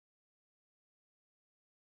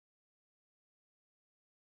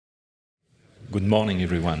Good morning,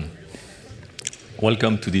 everyone.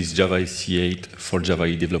 Welcome to this Java-SE 8 for Java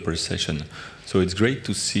EE developers session. So it's great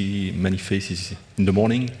to see many faces in the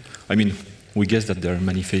morning. I mean, we guess that there are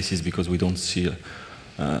many faces because we don't see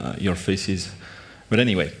your faces. But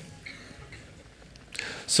anyway,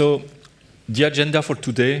 so the agenda for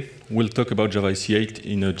today, we'll talk about Java-SE 8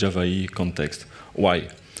 in a Java EE context. Why?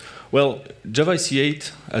 Well, Java-SE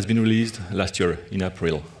 8 has been released last year in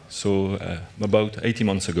April, so about 18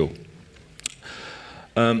 months ago.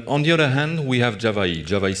 On the other hand, we have Java EE,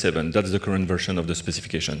 Java EE 7. That's the current version of the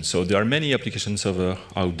specification. So there are many application servers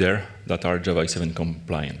out there that are Java EE 7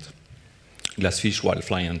 compliant. Glassfish,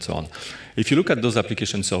 Wildfly, and so on. If you look at those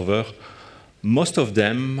application servers, most of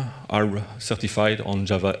them are certified on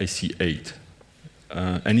Java-SE 8.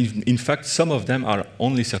 And in fact, some of them are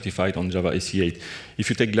only certified on Java-SE 8. If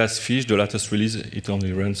you take Glassfish, the latest release, it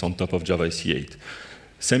only runs on top of Java-SE 8.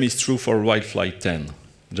 Same is true for Wildfly 10.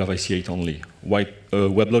 Java-SE 8 only.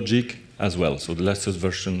 WebLogic as well. So the latest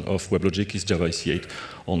version of WebLogic is Java-SE 8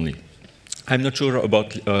 only. I'm not sure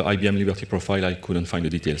about IBM Liberty Profile. I couldn't find the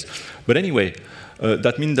details. But anyway,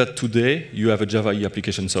 that means that today you have a Java EE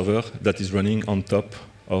application server that is running on top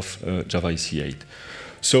of Java-SE 8.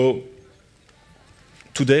 So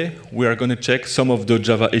today we are going to check some of the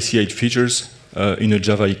Java-SE 8 features in a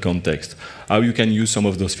Java EE context. How you can use some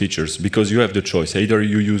of those features, because you have the choice. Either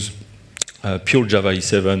you use pure Java EE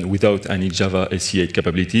 7 without any Java-SE 8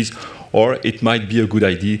 capabilities, or it might be a good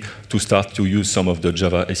idea to start to use some of the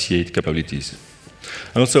Java-SE 8 capabilities.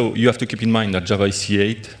 And also, you have to keep in mind that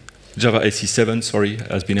Java-SE 7,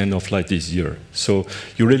 has been end of life this year. So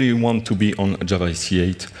you really want to be on Java-SE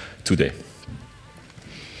 8 today.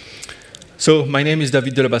 So my name is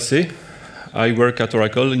David Delabassee. I work at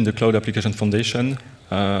Oracle in the Cloud Application Foundation.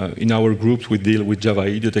 In our group, we deal with Java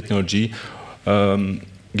EE, the technology,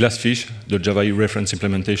 Glassfish, the Java EE reference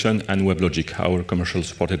implementation, and WebLogic, our commercial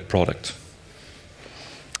supported product.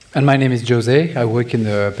 And my name is José. I work in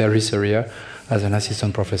the Paris area as an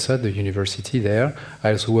assistant professor at the university there.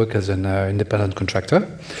 I also work as an independent contractor.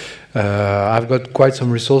 I've got quite some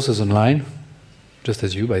resources online, just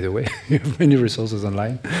as you, by the way. You have many resources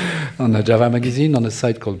online. On the Java Magazine, on a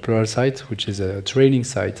site called Pluralsight, which is a training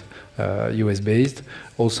site, US-based.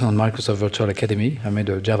 Also on Microsoft Virtual Academy. I made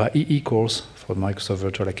a Java EE course for Microsoft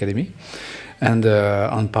Virtual Academy. And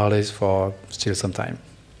on Parlays for still some time.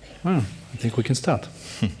 Well, I think we can start.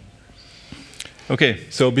 OK,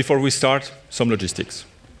 so before we start, some logistics.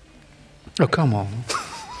 Oh, come on.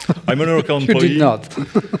 I'm an Oracle employee. You did not.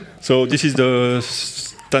 So this is the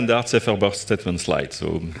standard safe harbor statement slide.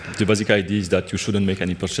 So the basic idea is that you shouldn't make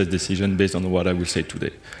any purchase decision based on what I will say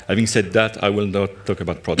today. Having said that, I will not talk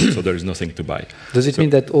about products, so there is nothing to buy. Does it mean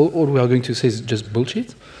that all we are going to say is just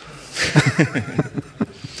bullshit?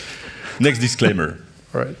 Next disclaimer.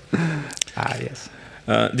 All right. Ah, yes.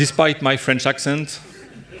 Despite my French accent,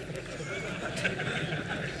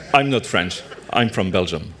 I'm not French. I'm from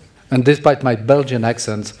Belgium. And despite my Belgian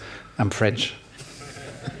accent, I'm French.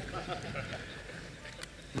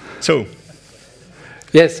 So,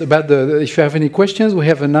 yes, about if you have any questions, we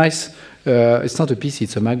have a nice, it's not a PC,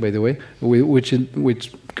 it's a Mac, by the way, which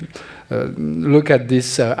look at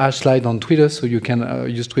this hash slide on Twitter, so you can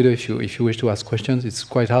use Twitter if you wish to ask questions. It's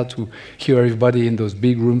quite hard to hear everybody in those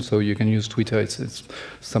big rooms, so you can use Twitter. It's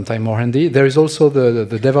sometimes more handy. There is also the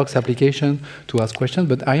Devoxx application to ask questions,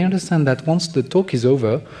 but I understand that once the talk is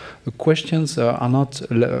over, the questions are not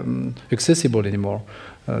accessible anymore.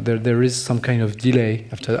 There is some kind of delay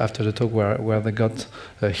after the talk where they got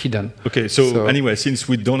hidden. OK, so anyway, since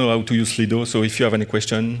we don't know how to use Slido, so if you have any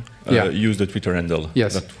question, use the Twitter handle.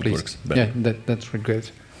 Yes, that please. Works better. Yeah, that's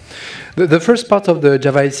great. The first part of the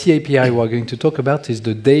Java-SE API we're going to talk about is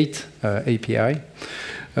the date API.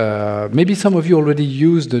 Maybe some of you already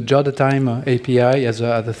used the JotAtime API as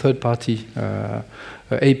a third-party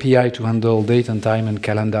API to handle date and time and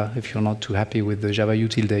calendar if you're not too happy with the Java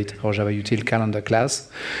util date or Java util calendar class.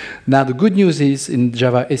 Now, the good news is in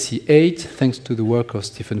Java-SE 8, thanks to the work of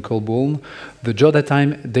Stephen Colborn, the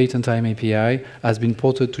JotAtime date and time API has been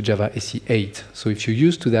ported to Java-SE 8. So if you're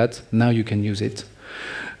used to that, now you can use it.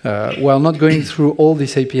 We're not going through all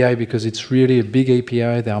this API because it's really a big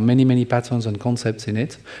API. There are many, many patterns and concepts in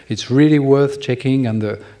it. It's really worth checking, and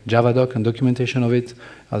the Javadoc and documentation of it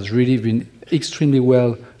has really been extremely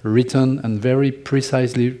well written and very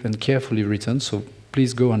precisely and carefully written. So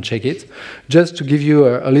please go and check it. Just to give you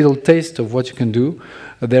a little taste of what you can do,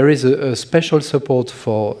 there is a special support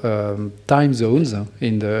for time zones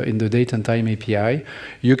in the date and time API.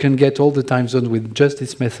 You can get all the time zones with just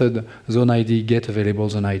this method, zone ID, get available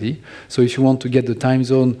zone ID. So if you want to get the time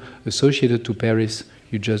zone associated to Paris,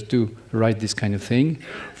 you just do write this kind of thing.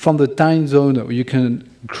 From the time zone, you can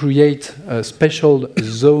create a special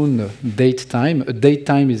zone date time. A date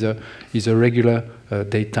time is a regular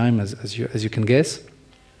date time, as you can guess.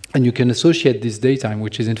 And you can associate this date time,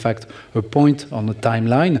 which is in fact a point on a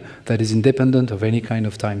timeline that is independent of any kind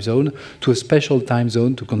of time zone, to a special time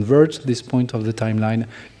zone to convert this point of the timeline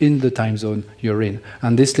in the time zone you're in.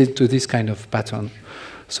 And this leads to this kind of pattern.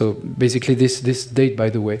 So basically this date, by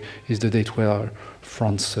the way, is the date where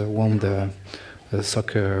France won the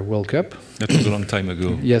Soccer World Cup. That was a long time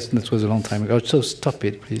ago. Yes, that was a long time ago. So stop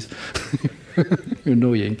it, please. You're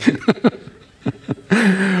annoying.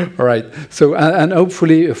 All right. So, and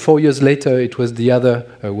hopefully 4 years later, it was the other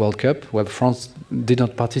World Cup. Well, France did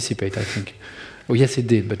not participate, I think. Oh, yes, it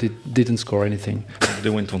did, but it didn't score anything. They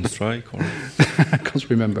went on strike? Or? I can't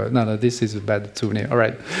remember. No, this is a bad souvenir. All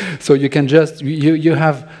right. So you can just, you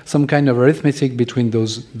have some kind of arithmetic between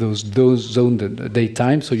those zoned date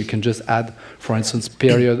time. So you can just add, for instance,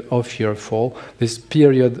 period of year 4. This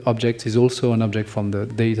period object is also an object from the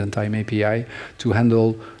date and time API to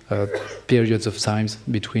handle periods of times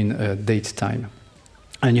between date time.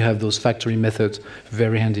 And you have those factory methods,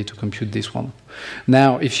 very handy to compute this one.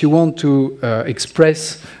 Now, if you want to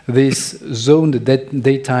express this zoned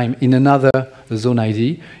date time in another zone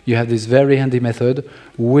ID, you have this very handy method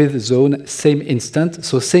with zone same instant.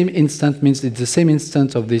 So same instant means it's the same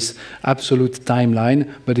instant of this absolute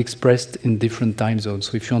timeline, but expressed in different time zones.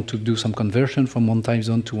 So if you want to do some conversion from one time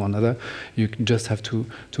zone to another, you just have to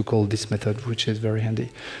call this method, which is very handy.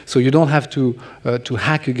 So you don't have to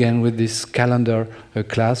hack again with this calendar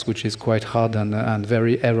class, which is quite hard and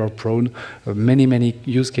very error-prone. Many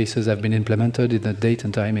use cases have been implemented in the date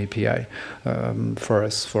and time API for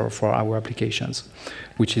us, for our applications,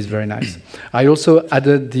 which is very nice. I also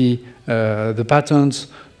added the patterns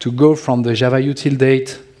to go from the Java util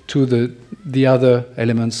date to the other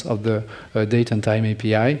elements of the date and time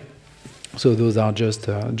API. So those are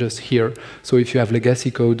just here. So if you have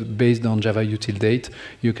legacy code based on Java util date,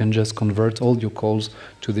 you can just convert all your calls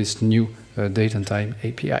to this new date and time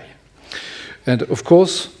API. And of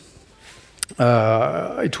course,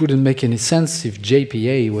 it wouldn't make any sense if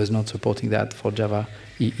JPA was not supporting that for Java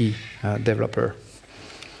EE developer.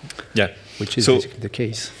 Yeah, which is basically the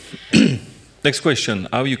case. Next question: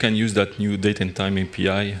 how you can use that new date and time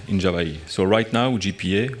API in Java EE? So right now,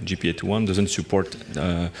 GPA 2.1 doesn't support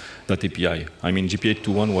that API. I mean, GPA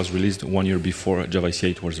 2.1 was released 1 year before Java EE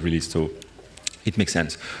 8 was released, so it makes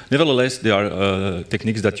sense. Nevertheless, there are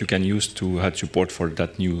techniques that you can use to add support for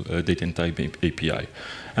that new date and time API.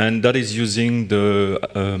 And that is using the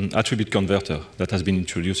attribute converter that has been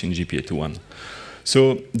introduced in GPA 2.1.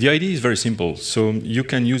 So the idea is very simple. So you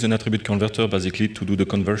can use an attribute converter basically to do the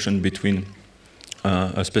conversion between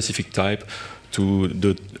a specific type to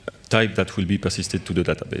the type that will be persisted to the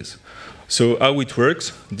database. So how it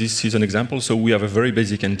works, this is an example. So we have a very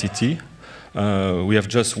basic entity. We have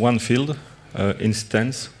just one field,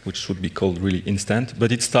 instance, which should be called really instant,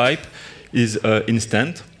 but its type is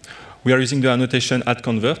instant. We are using the annotation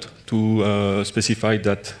 @convert to specify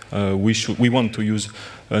that we want to use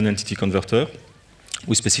an entity converter.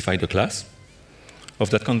 We specify the class of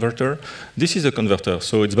that converter. This is a converter,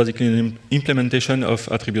 so it's basically an implementation of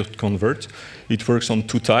attribute convert. It works on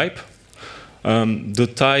two types. The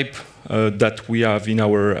type that we have in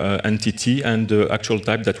our entity and the actual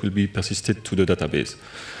type that will be persisted to the database.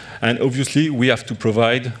 And obviously, we have to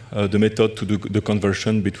provide the method to do the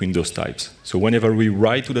conversion between those types. So whenever we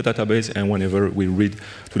write to the database and whenever we read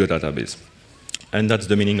to the database. And that's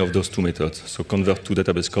the meaning of those two methods. So convert to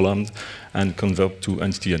database column and convert to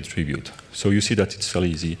entity attribute. So you see that it's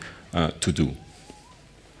fairly easy to do.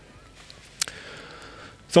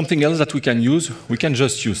 Something else that we can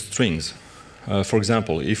just use strings. For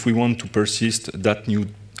example, if we want to persist that new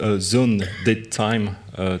zone date time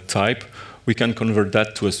type, we can convert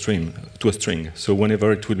that to a string. So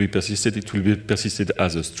whenever it will be persisted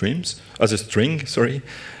as a string, sorry.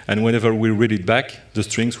 And whenever we read it back, the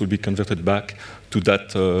strings will be converted back to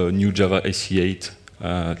that new Java EE8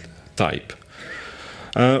 type.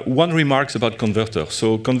 One remark about converter.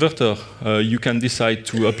 So converter, you can decide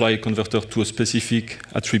to apply a converter to a specific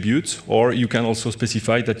attribute, or you can also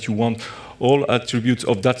specify that you want all attributes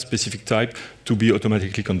of that specific type to be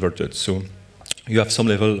automatically converted. So you have some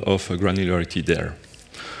level of granularity there.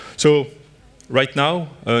 So right now,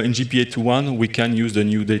 in GPA 2.1, we can use the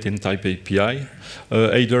new date and type API,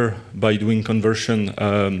 either by doing conversion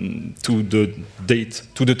to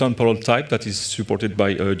the temporal type that is supported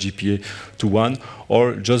by GPA 2.1,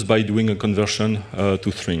 or just by doing a conversion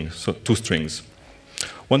to strings.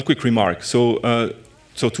 One quick remark. So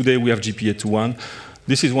today we have GPA 2.1.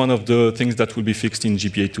 this is one of the things that will be fixed in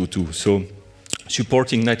GPA 2.2. So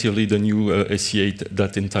supporting natively the new SE8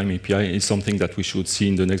 date-and-time API is something that we should see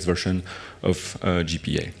in the next version of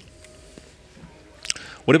GPA.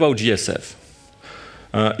 What about GSF?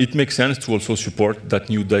 It makes sense to also support that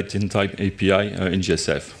new date-and-time API in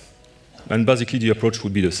GSF. And basically, the approach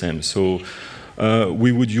would be the same. So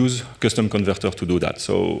we would use custom converter to do that.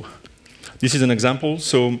 So this is an example.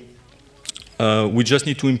 So we just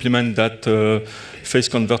need to implement that face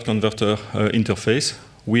convert converter interface.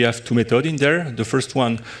 We have two methods in there. The first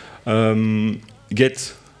one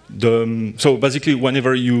gets the so basically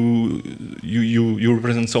whenever you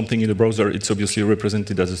represent something in the browser, it's obviously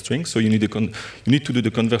represented as a string. So you need to do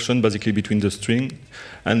the conversion basically between the string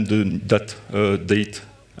and that date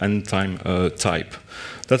and time type.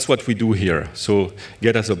 That's what we do here. So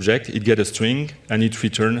get as object, it get a string, and it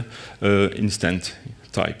return instant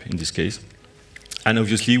type in this case. And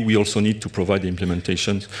obviously, we also need to provide the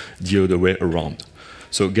implementation the other way around.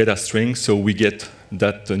 So get as string, so we get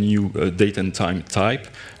that new date and time type,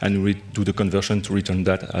 and we do the conversion to return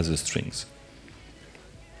that as a strings.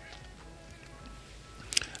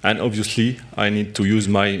 And obviously, I need to use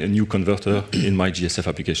my new converter in my GSF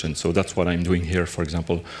application. So that's what I'm doing here, for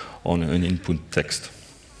example, on an input text.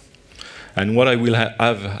 And what I will have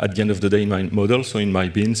at the end of the day in my model, so in my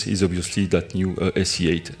bins, is obviously that new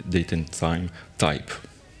SE8 date and time type.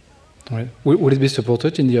 All right. Would it be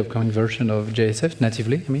supported in the upcoming version of JSF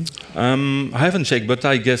natively, I mean? I haven't checked, but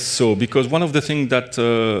I guess so, because one of the things that,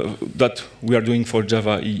 that we are doing for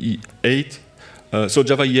Java EE8, so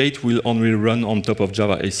Java EE8 will only run on top of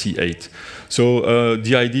Java SE8. So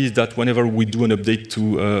the idea is that whenever we do an update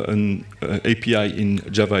to an API in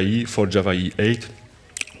Java EE for Java EE8,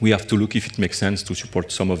 we have to look if it makes sense to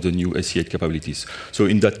support some of the new SE8 capabilities. So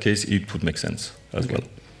in that case, it would make sense as well.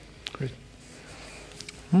 Great.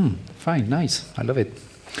 Fine, nice. I love it.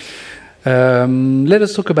 Let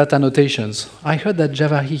us talk about annotations. I heard that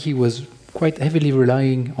Java EE was quite heavily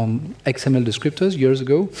relying on XML descriptors years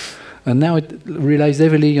ago, and now it relies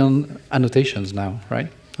heavily on annotations now, right?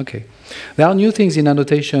 Okay. There are new things in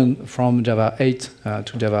annotation from Java 8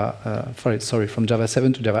 to Java, from Java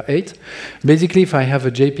 7 to Java 8. Basically, if I have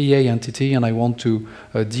a JPA entity and I want to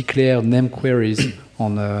declare name queries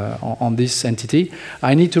on this entity,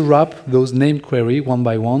 I need to wrap those named queries one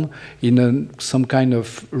by one in some kind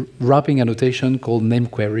of wrapping annotation called name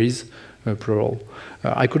queries, plural.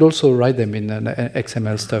 I could also write them in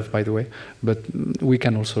XML stuff, by the way, but we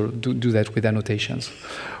can also do that with annotations.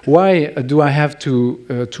 Why do I have to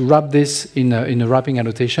wrap this in a wrapping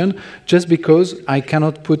annotation? Just because I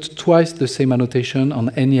cannot put twice the same annotation on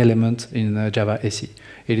any element in Java SE.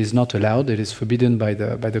 It is not allowed. It is forbidden by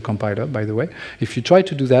the compiler, by the way. If you try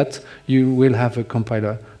to do that, you will have a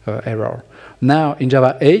compiler error. Now, in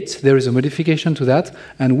Java 8, there is a modification to that,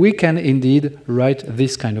 and we can indeed write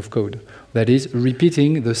this kind of code. That is,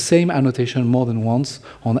 repeating the same annotation more than once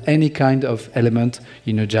on any kind of element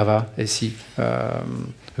in a Java SE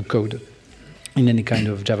code, in any kind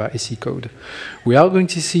of Java SE code. We are going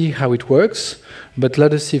to see how it works, but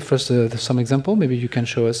let us see first some example. Maybe you can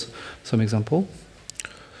show us some example.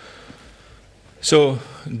 So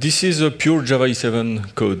this is a pure Java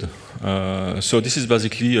E7 code. So this is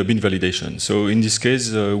basically a bin validation. So in this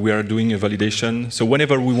case, we are doing a validation. So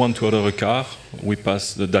whenever we want to order a car, we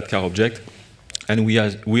pass that car object, and we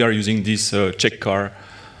are using this check car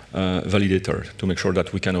validator to make sure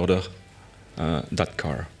that we can order that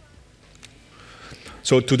car.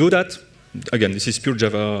 So to do that, again, this is pure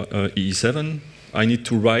Java EE7. I need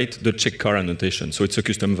to write the check car annotation. So it's a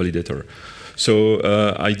custom validator. So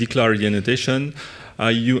I declare the annotation.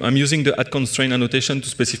 I'm using the @constraint annotation to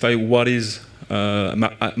specify what is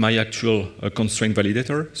my actual constraint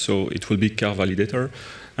validator. So it will be car validator,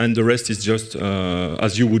 and the rest is just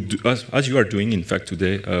as you are doing, in fact,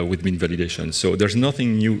 today with bin validation. So there's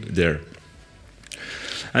nothing new there.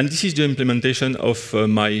 And this is the implementation of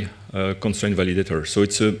my constraint validator. So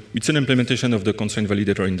it's an implementation of the constraint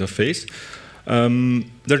validator interface.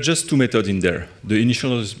 There are just two methods in there. The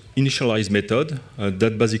initialize method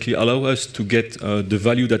that basically allows us to get the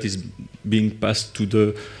value that is being passed to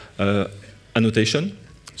the annotation.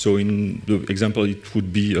 So in the example, it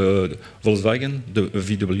would be Volkswagen, the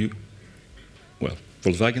VW, well,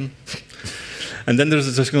 Volkswagen. And then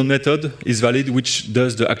there's the second method, is valid, which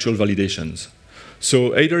does the actual validations.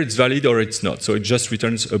 So either it's valid or it's not. So it just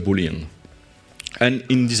returns a Boolean. And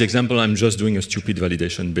in this example, I'm just doing a stupid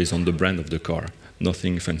validation based on the brand of the car.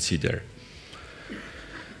 Nothing fancy there.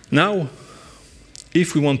 Now,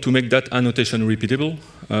 if we want to make that annotation repeatable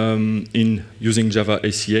in using Java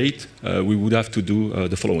SE8, we would have to do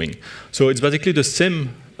the following. So it's basically the same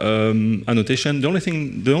annotation.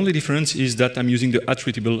 The only difference is that I'm using the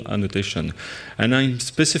attributable annotation, and I'm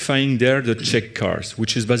specifying there the check cars,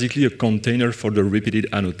 which is basically a container for the repeated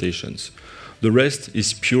annotations. The rest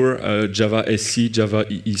is pure Java SE, Java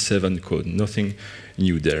EE7 code, nothing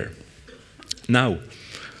new there. Now,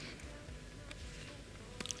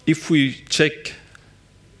 if we check,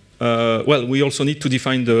 well, we also need to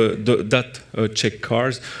define that check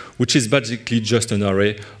cars, which is basically just an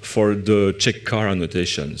array for the check car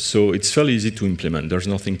annotation. So it's fairly easy to implement. There's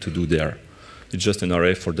nothing to do there. It's just an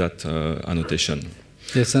array for that annotation.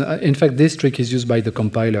 Yes, in fact, this trick is used by the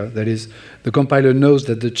compiler. That is, the compiler knows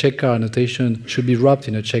that the check car annotation should be wrapped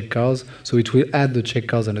in a check cars, so it will add the check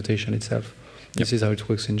cars annotation itself. This is how it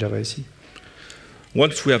works in Java SE.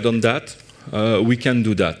 Once we have done that, we can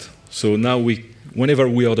do that. So now whenever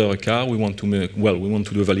we order a car, we want to make, well, we want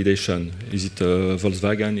to do a validation. Is it a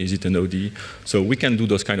Volkswagen? Is it an Audi? So we can do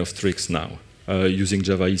those kind of tricks now using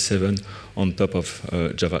Java E7 on top of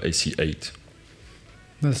Java SE 8.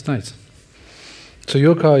 That's nice. So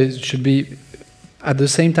your car should be at the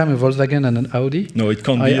same time a Volkswagen and an Audi? No, it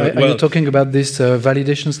can't be. Are you talking about this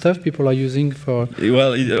validation stuff people are using for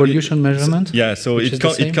pollution measurement? Yeah, so it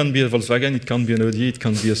can be a Volkswagen, it can be an Audi, it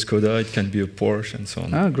can be a Skoda, it can be a Porsche, and so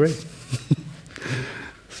on. Ah, great.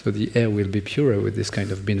 So the air will be purer with this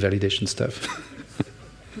kind of bin validation stuff.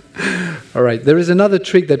 All right, there is another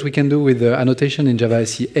trick that we can do with the annotation in Java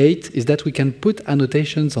SE 8, is that we can put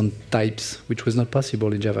annotations on types, which was not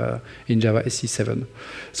possible in Java SE 7.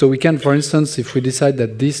 So we can, for instance, if we decide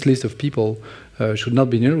that this list of people should not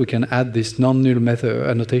be null, we can add this non-null method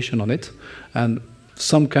annotation on it, and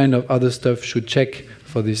some kind of other stuff should check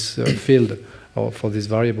for this field or for this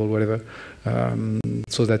variable, whatever,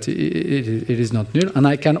 so that it is not null. And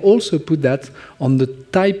I can also put that on the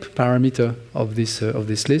type parameter of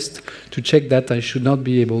this list to check that I should not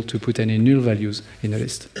be able to put any null values in a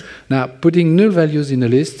list. Now, putting null values in a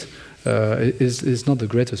list is not the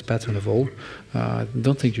greatest pattern of all. I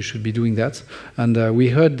don't think you should be doing that. And we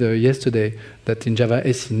heard yesterday that in Java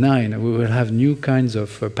SE 9 we will have new kinds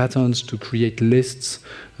of patterns to create lists,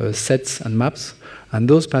 sets, and maps. And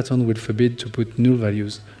those patterns will forbid to put null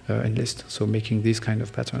values in list, so making this kind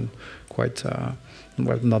of pattern quite,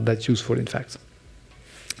 well, not that useful, in fact.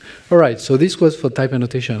 All right, so this was for type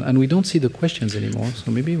annotation, and we don't see the questions anymore, so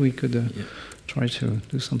maybe we could try to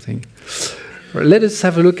do something. Right, let us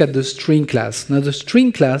have a look at the string class. Now, the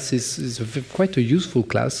string class is quite a useful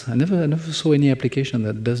class. I never saw any application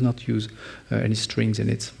that does not use any strings in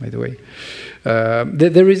it, by the way.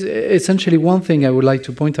 There is essentially one thing I would like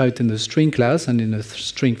to point out in the string class and in the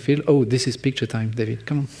string field. Oh, this is picture time, David.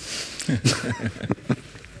 Come on.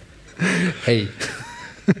 Hey.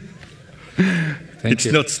 It's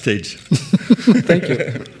not stage. Thank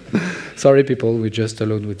you. Sorry, people, we're just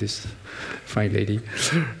alone with this fine lady.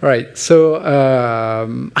 All right. So, how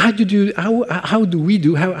have we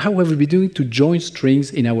been doing to join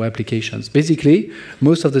strings in our applications? Basically,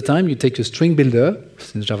 most of the time, you take a string builder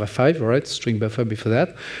since Java 5, all right, string buffer before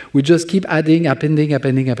that. We just keep adding,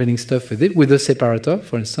 appending stuff with it, with a separator,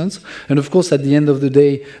 for instance. And of course, at the end of the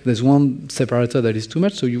day, there's one separator that is too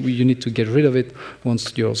much, so you need to get rid of it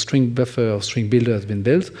once your string buffer or string builder has been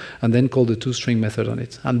built, and then call the toString method on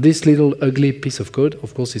it. And this little ugly piece of code,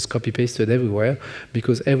 of course, is copy-pasted everywhere,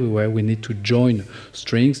 because everywhere we need to join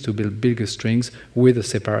strings to build bigger strings with a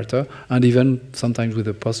separator, and even sometimes with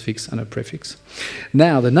a postfix and a prefix.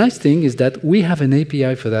 Now, the nice thing is that we have an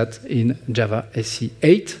API for that in Java SE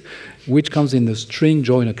 8, which comes in the string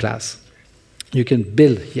joiner class. You can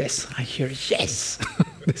build, yes, I hear yes.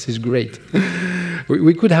 This is great.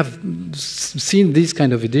 We could have seen this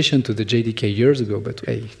kind of addition to the JDK years ago, but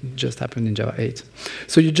hey, it just happened in Java 8.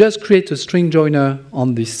 So you just create a string joiner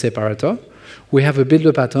on this separator. We have a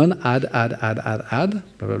builder pattern, add, blah,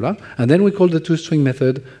 blah, blah. And then we call the toString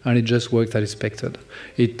method, and it just works as expected.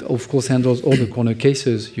 It, of course, handles all the corner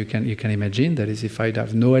cases you can imagine. That is, if I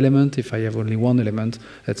have no element, if I have only one element,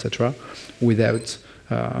 etc., without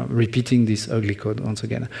repeating this ugly code once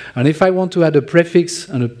again. And if I want to add a prefix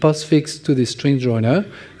and a postfix to this string joiner,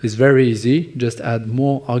 it's very easy. Just add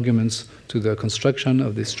more arguments to the construction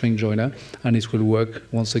of this string joiner, and it will work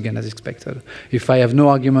once again as expected. If I have no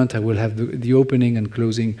argument, I will have the opening and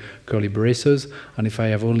closing curly braces, and if I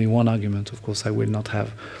have only one argument, of course, I will not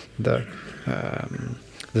have the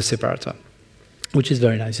separator, which is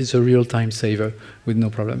very nice. It's a real time saver with no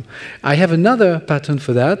problem. I have another pattern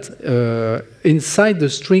for that. Inside the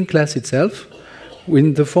string class itself,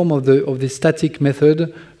 in the form of the static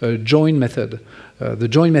method, join method. The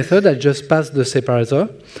join method, I just pass the separator,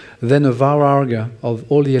 then a vararg of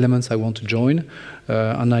all the elements I want to join,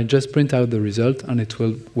 and I just print out the result, and it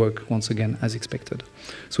will work once again as expected.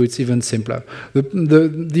 So it's even simpler.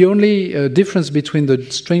 The only difference between the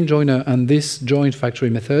string joiner and this join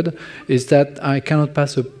factory method is that I cannot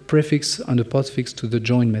pass a prefix and a postfix to the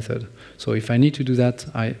join method. So if I need to do that,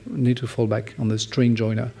 I need to fall back on the string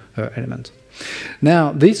joiner element.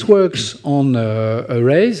 Now, this works on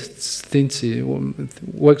arrays, since it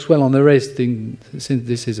works well on arrays since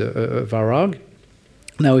this is a vararg.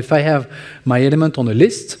 Now, if I have my element on a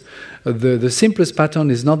list, the simplest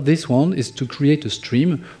pattern is not this one, is to create a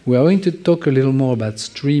stream. We are going to talk a little more about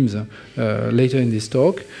streams later in this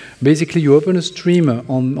talk. Basically, you open a stream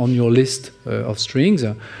on your list of strings,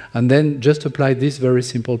 and then just apply this very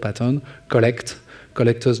simple pattern,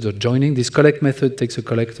 collectors.joining. This collect method takes a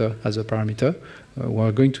collector as a parameter.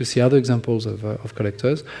 We're going to see other examples of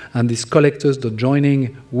collectors. And this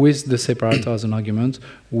collectors.joining with the separator as an argument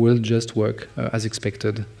will just work as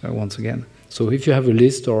expected once again. So if you have a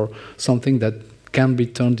list or something that can be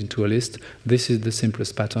turned into a list, this is the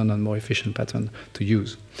simplest pattern and more efficient pattern to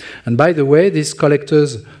use. And by the way, this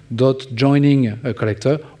collectors.joining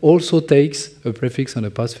collector also takes a prefix and a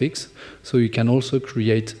postfix, so you can also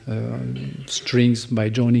create strings by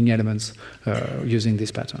joining elements using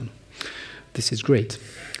this pattern. This is great.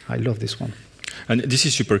 I love this one. And this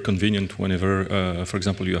is super convenient whenever, for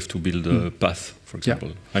example, you have to build a path, for example.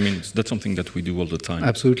 Yeah. I mean, that's something that we do all the time.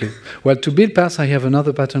 Absolutely. Well, to build paths, I have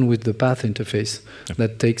another pattern with the path interface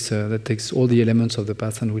that takes all the elements of the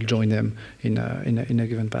path and will join them in a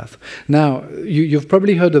given path. Now, you've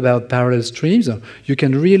probably heard about parallel streams. You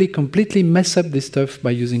can really completely mess up this stuff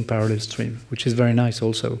by using parallel stream, which is very nice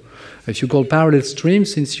also. If you call parallel stream,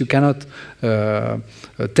 since you cannot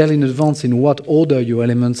tell in advance in what order your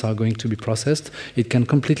elements are going to be processed, it can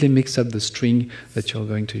completely mix up the string that you're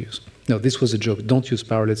going to use. No, this was a joke. Don't use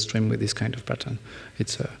parallel stream with this kind of pattern.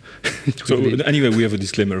 It's so anyway, we have a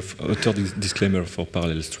disclaimer, a third disclaimer for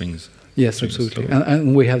parallel strings. Yes, strings, absolutely. So.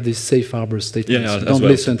 And we have this safe harbor statement. Yeah, don't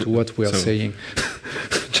listen to what we are saying.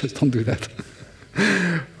 Just don't do that.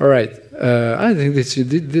 All right. I think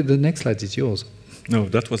the next slide is yours. No,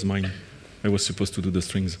 that was mine. I was supposed to do the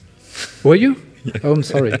strings. Were you? Yeah. Oh, I'm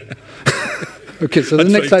sorry. Okay, so the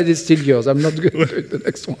next slide is still yours. I'm not going to do the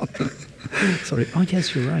next one. Sorry. Oh,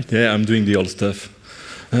 yes, you're right. Yeah, I'm doing the old stuff.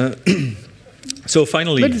 So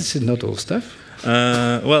finally... But this is not old stuff.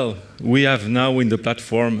 Well, we have now in the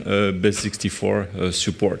platform base64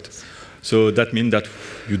 support. So that means that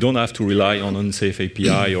you don't have to rely on unsafe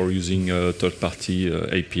API or using a third-party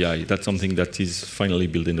API. That's something that is finally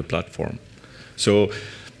built in the platform. So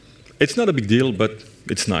it's not a big deal, but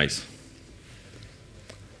it's nice.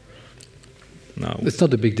 Now. It's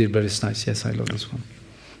not a big deal, but it's nice. Yes, I love this one.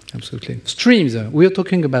 Absolutely. Streams. We are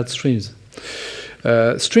talking about streams.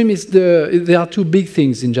 Stream is there are two big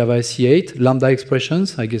things in JavaSee 8. Lambda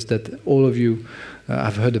expressions. I guess that all of you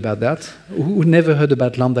have heard about that. Who never heard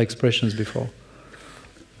about Lambda expressions before?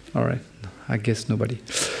 All right. I guess nobody.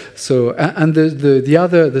 So, and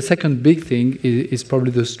the second big thing is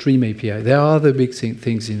probably the Stream API. There are other big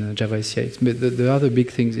things in JavaSee 8, but the other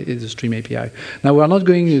big thing is the Stream API. Now, we are not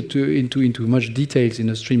going into much details in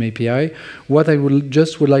the Stream API. What I would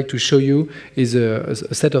like to show you is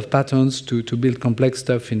a set of patterns to build complex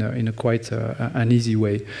stuff in a quite an easy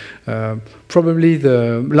way. Probably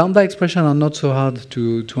the Lambda expressions are not so hard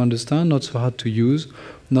to understand, not so hard to use,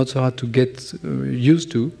 not so hard to get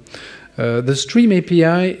used to. The Stream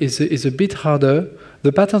API is a bit harder.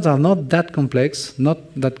 The patterns are not that complex, not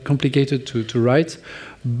that complicated to write,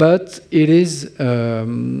 but it is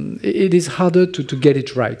harder to get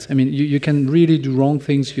it right. I mean, you can really do wrong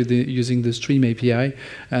things using the Stream API,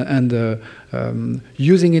 and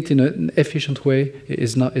using it in an efficient way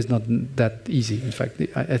is not that easy. In fact,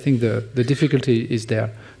 I think the difficulty is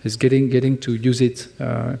there, is getting to use it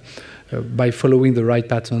by following the right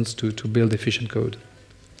patterns to build efficient code.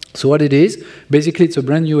 So what it is, basically it's a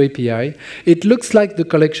brand new API. It looks like the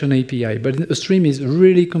collection API, but a stream is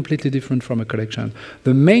really completely different from a collection.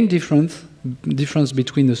 The main difference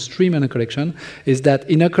between a stream and a collection is that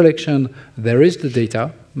in a collection there is the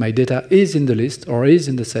data. My data is in the list, or is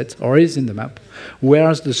in the set, or is in the map,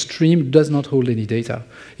 whereas the stream does not hold any data.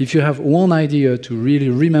 If you have one idea to really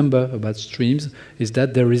remember about streams, is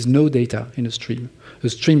that there is no data in a stream. A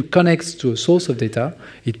stream connects to a source of data,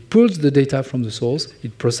 it pulls the data from the source,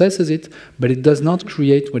 it processes it, but it does not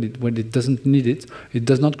create, when it doesn't need it, it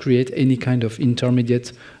does not create any kind of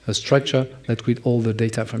intermediate structure that will hold the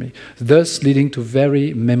data for me, thus leading to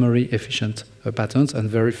very memory efficient patterns and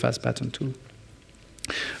very fast pattern too.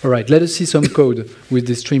 All right, let us see some code with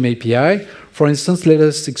the stream API. For instance, let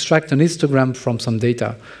us extract an histogram from some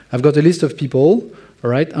data. I've got a list of people, all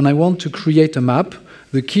right, and I want to create a map.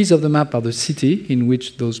 The keys of the map are the city in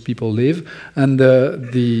which those people live, and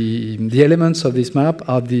the elements of this map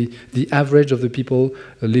are the average of the people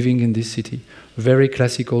living in this city. Very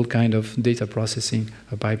classical kind of data processing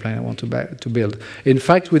pipeline I want to build. In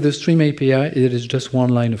fact, with the stream API, it is just one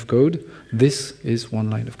line of code. This is one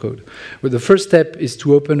line of code. But the first step is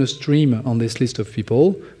to open a stream on this list of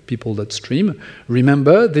people, people.stream.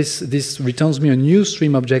 Remember, this returns me a new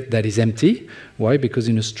stream object that is empty. Why? Because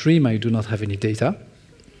in a stream, I do not have any data.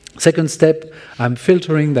 Second step, I'm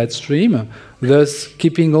filtering that stream, thus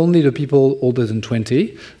keeping only the people older than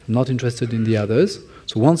 20. I'm not interested in the others.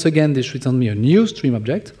 So once again, this returns me a new stream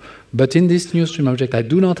object. But in this new stream object, I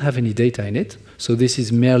do not have any data in it. So this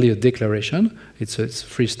is merely a declaration. It's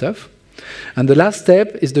free stuff. And the last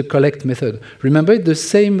step is the collect method. Remember, the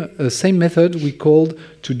same method we called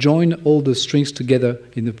to join all the strings together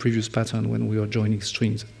in the previous pattern when we were joining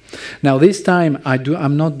strings. Now this time,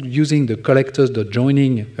 I'm not using the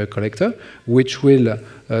collectors.joining collector, which will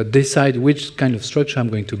decide which kind of structure I'm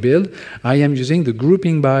going to build. I am using the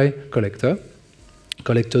grouping by collector.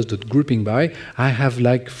 Collectors.grouping by. I have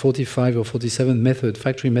like 45 or 47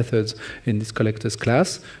 factory methods in this collectors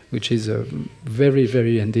class, which is very,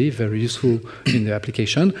 very handy, very useful in the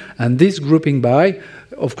application. And this grouping by,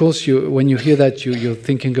 of course, when you hear that, you're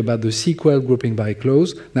thinking about the SQL grouping by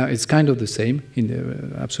clause. Now, it's kind of the same,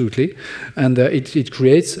 absolutely. And it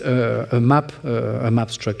creates a map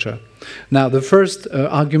structure. Now, the first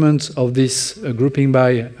argument of this grouping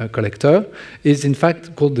by collector is, in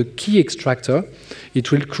fact, called the key extractor. It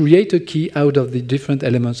will create a key out of the different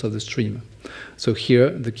elements of the stream. So here,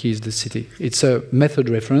 the key is the city. It's a method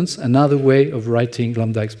reference, another way of writing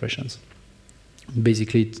Lambda expressions.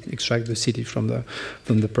 Basically, it extracts the city from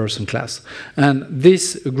the person class. And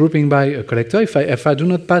this grouping by a collector, if I do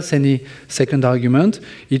not pass any second argument,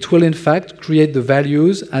 it will in fact create the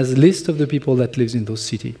values as list of the people that lives in those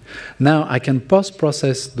cities. Now I can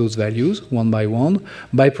post-process those values one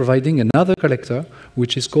by providing another collector,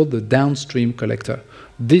 which is called the downstream collector.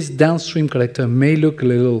 This downstream collector may look a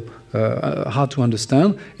little hard to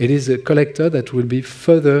understand. It is a collector that will be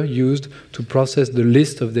further used to process the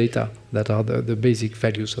list of data that are the basic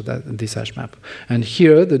values of this hash map. And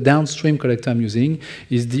here, the downstream collector I'm using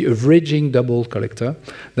is the averaging double collector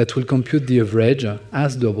that will compute the average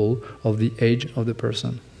as double of the age of the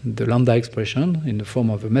person. The Lambda expression, in the form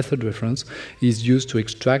of a method reference, is used to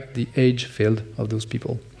extract the age field of those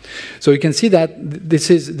people. So you can see that this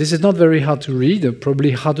is not very hard to read, probably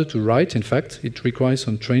harder to write, in fact. It requires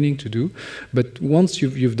some training to do. But once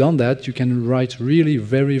you've done that, you can write really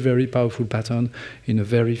very, very powerful pattern in a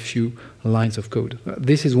very few lines of code.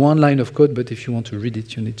 This is one line of code, but if you want to read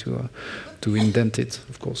it, you need to indent it,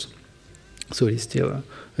 of course. So it's still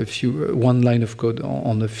one line of code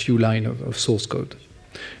on a few lines of source code.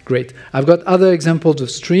 Great. I've got other examples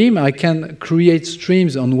of stream. I can create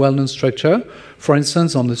streams on well-known structure. For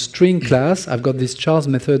instance, on the string class, I've got this chars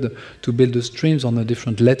method to build the streams on the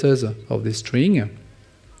different letters of the string.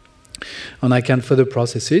 And I can further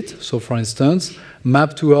process it. So for instance,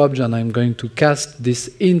 map to obj, and I'm going to cast this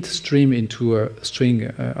int stream into a string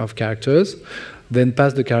of characters, then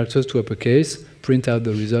pass the characters to uppercase, print out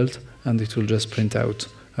the result, and it will just print out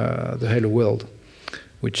the hello world,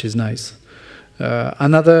 which is nice.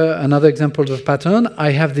 Another example of pattern, I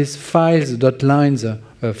have this files.lines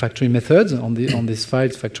factory methods on this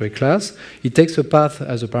files factory class. It takes a path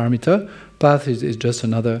as a parameter. Path is just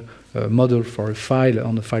another model for a file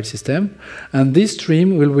on the file system. And this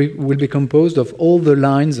stream will be composed of all the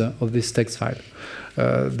lines of this text file.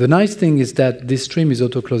 The nice thing is that this stream is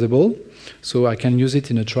auto-closable, so I can use it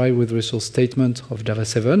in a try with resource statement of Java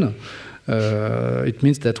 7. It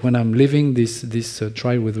means that when I'm leaving this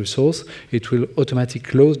try with resource, it will automatically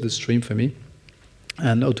close the stream for me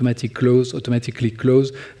and automatically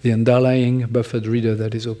close the underlying buffered reader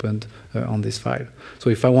that is opened on this file. So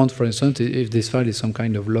if I want, for instance, if this file is some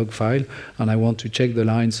kind of log file and I want to check the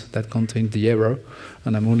lines that contain the error,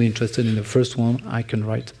 and I'm only interested in the first one, I can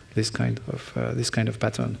write this kind of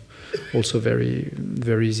pattern. Also very,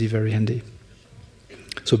 very easy, very handy.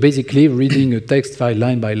 So basically, reading a text file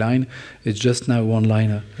line by line is just now one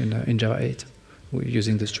liner in Java 8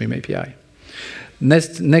 using the stream API.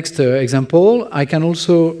 Next example, I can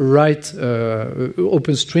also write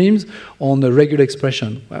open streams on a regular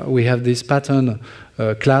expression. We have this pattern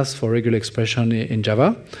class for regular expression in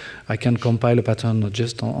Java. I can compile a pattern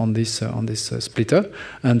just on this splitter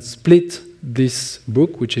and split this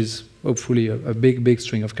book, which is hopefully a big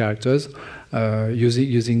string of characters,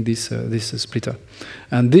 using this splitter.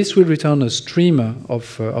 And this will return a stream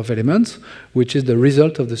of elements, which is the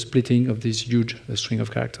result of the splitting of this huge string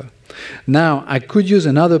of character. Now, I could use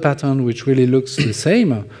another pattern which really looks the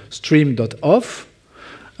same, stream.off,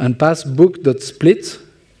 and pass book.split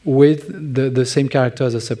with the same character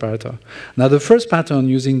as a separator. Now, the first pattern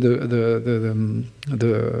using the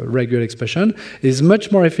regular expression is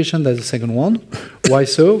much more efficient than the second one. Why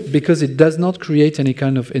so? Because it does not create any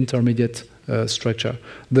kind of intermediate structure.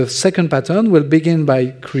 The second pattern will begin by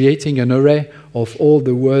creating an array of all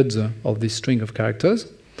the words of this string of characters,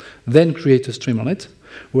 then create a stream on it,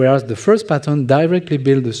 whereas the first pattern directly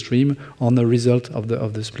builds the stream on the result of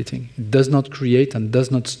the splitting. It does not create and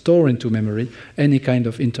does not store into memory any kind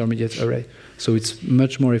of intermediate array. So it's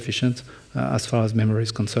much more efficient as far as memory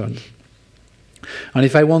is concerned. And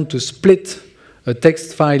if I want to split a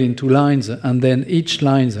text file into lines and then each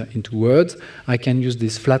line into words, I can use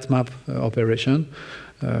this flat map operation,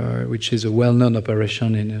 which is a well-known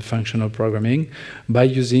operation in functional programming, by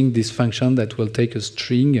using this function that will take a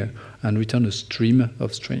string and return a stream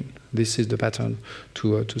of string. This is the pattern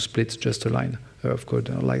to split just a line of code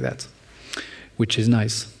like that, which is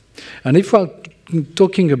nice. And if we're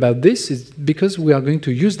talking about this, it's because we are going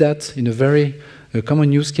to use that in a very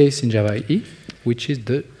common use case in Java EE, which is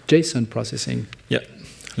the JSON processing. Yeah,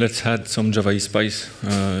 let's add some Java EE spice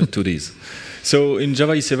to this. So in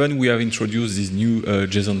Java E7, we have introduced this new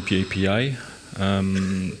JSON-P API.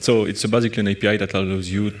 So it's basically an API that allows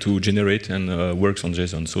you to generate and works on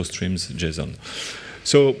JSON, so streams JSON.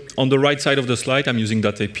 So on the right side of the slide, I'm using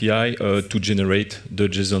that API to generate the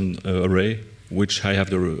JSON array, which I have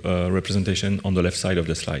the representation on the left side of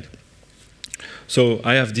the slide. So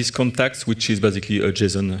I have this context, which is basically a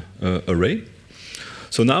JSON array.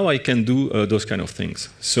 So now I can do those kind of things.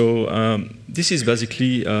 So this is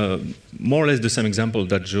basically more or less the same example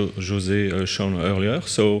that José shown earlier.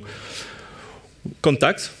 So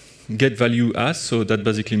contact, get value as, so that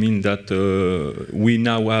basically means that we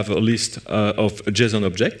now have a list of JSON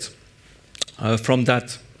objects. From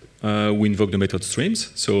that, we invoke the method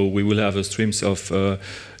streams. So we will have a streams of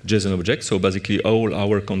JSON objects, so basically all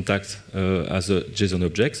our contacts as a JSON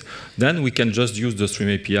objects. Then we can just use the stream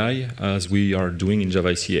API as we are doing in Java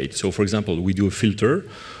EE 8. So for example, we do a filter,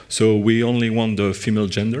 so we only want the female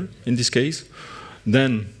gender in this case.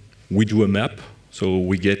 Then we do a map, so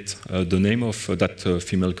we get the name of that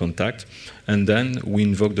female contact, and then we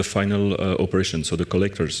invoke the final operation, so the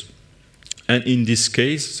collectors. And in this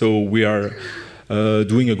case, so we are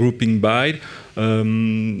doing a grouping by.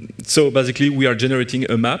 So basically, we are generating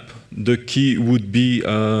a map. The key would be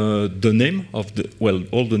the name of the, well,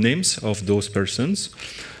 all the names of those persons,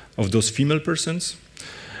 of those female persons,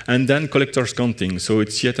 and then collectors counting. So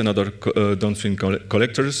it's yet another downstream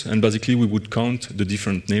collectors, and basically we would count the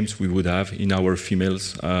different names we would have in our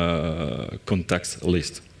females contacts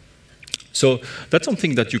list. So that's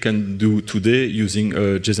something that you can do today using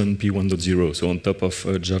JSON P 1.0, so on top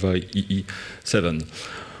of Java EE 7.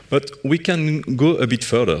 But we can go a bit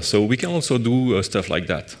further. So we can also do stuff like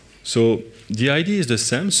that. So the idea is the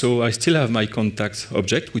same. So I still have my contacts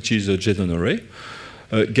object, which is a JSON array.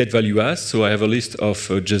 Get value as, so I have a list of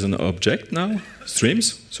JSON object now,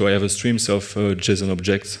 streams. So I have a streams of JSON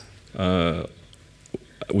objects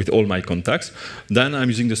with all my contacts. Then I'm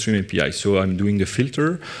using the stream API. So I'm doing the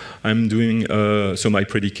filter. I'm doing, so my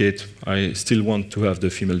predicate, I still want to have the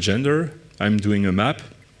female gender. I'm doing a map.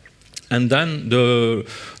 And then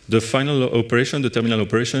the final operation, the terminal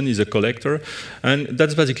operation, is a collector. And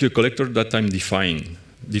that's basically a collector that I'm defining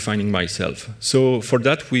myself. So for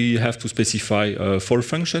that, we have to specify 4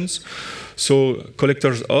 functions. So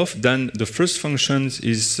collectors of, then the first function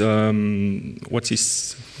is, what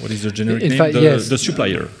is the generic name? Fact, yes. The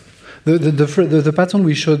supplier. The pattern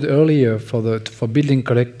we showed earlier for building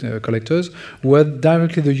collectors were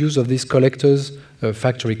directly the use of these collectors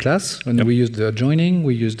factory class. And yep. We used the joining,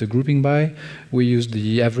 we used the grouping by, we used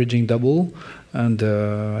the averaging double, and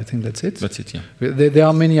I think that's it. That's it, yeah. There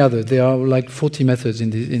are many others. There are like 40 methods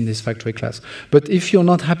in this factory class. But if you're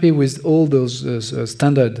not happy with all those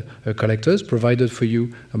standard collectors provided for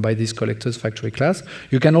you by this collectors factory class,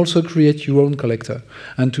 you can also create your own collector.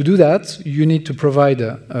 And to do that, you need to provide,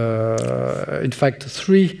 in fact,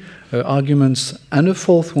 3 arguments and a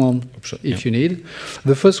fourth one if you need.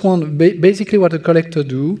 The first one, basically what a collector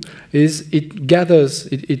do is it gathers,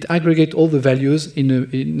 it aggregates all the values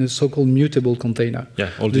in a so-called mutable container. Yeah,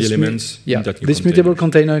 all the elements in that this mutable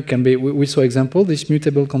container can be, we saw example, this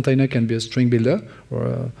mutable container can be a string builder,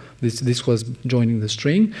 or this was joining the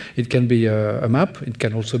string. It can be a map, it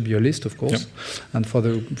can also be a list, of course. And for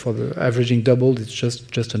the averaging doubled, it's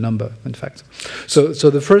just a number, in fact. So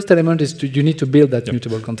the first element is you need to build that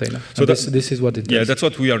mutable container. So this is what it does. Yeah, that's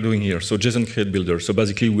what we are doing here. So JSON create builder. So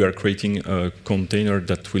basically, we are creating a container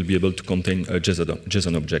that will be able to contain a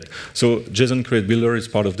JSON object. So JSON create builder is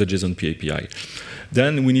part of the JSON P API.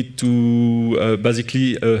 Then we need to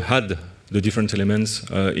basically add the different elements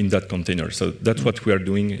in that container. So that's what we are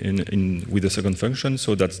doing with the second function.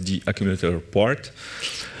 So that's the accumulator part.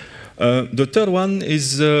 The third one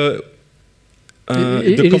is the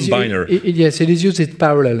combiner. Yes, it is used in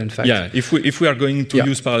parallel, in fact. Yeah, if we are going to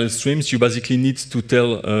use parallel streams, you basically need to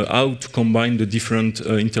tell how to combine the different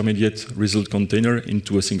intermediate result container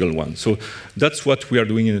into a single one. So that's what we are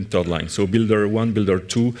doing in the third line. So builder 1, builder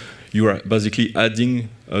 2, you are basically adding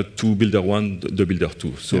to builder 1 the builder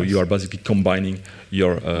 2. So you are basically combining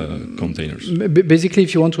your containers. Basically,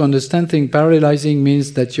 if you want to understand things, parallelizing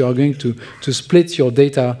means that you are going to split your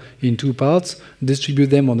data in two parts, distribute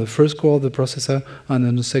them on the first core of the processor and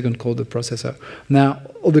on the second core of the processor. Now,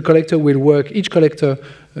 the collector will work, each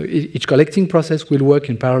collecting process will work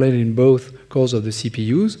in parallel in both cores of the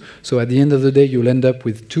CPUs. So at the end of the day, you'll end up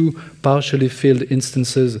with two partially filled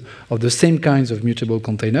instances of the same kinds of mutable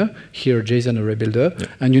container, here JSON array builder,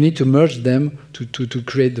 and you need to merge them to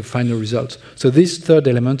create the final result. So this third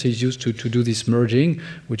element is used to do this merging,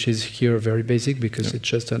 which is here very basic because it's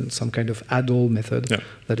just some kind of add-all method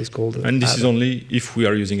that is called and this is only if we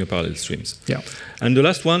are using a parallel streams. Yeah. And the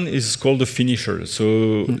last one is called the finisher.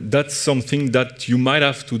 So that's something that you might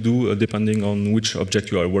have to do depending on which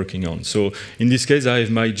object you are working on. So in this case, I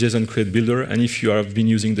have my JSON create builder, and if you have been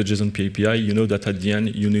using the JSON P API, you know that at the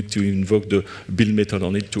end you need to invoke the build method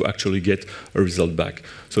on it to actually get a result back.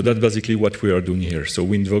 So that's basically what we are doing here. So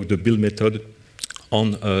we invoke the build method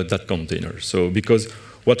on that container. So because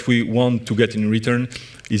what we want to get in return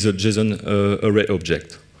is a JSON array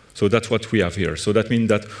object. So that's what we have here. So that means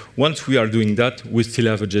that once we are doing that, we still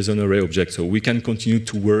have a JSON array object. So we can continue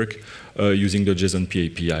to work using the JSON P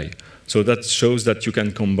API. So that shows that you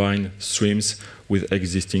can combine streams with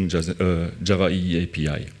existing Java EE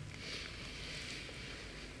API.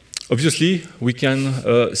 Obviously, we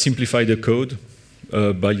can simplify the code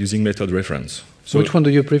by using method reference. So which one do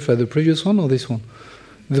you prefer, the previous one or this one?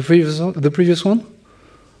 The previous one?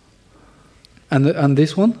 And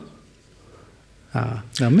this one?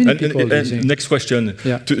 Now many people using. Next question.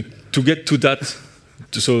 Yeah. To get to that,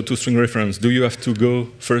 to string reference, do you have to go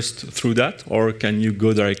first through that, or can you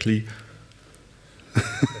go directly?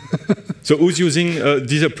 So who's using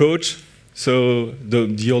this approach? So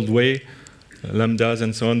the old way, lambdas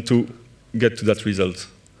and so on, to get to that result.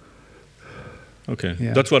 Okay,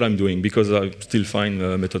 that's what I'm doing because I still find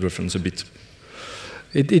method reference a bit.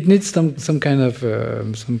 It needs some kind of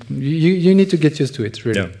you need to get used to it,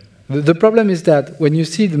 really. Yeah. The problem is that when you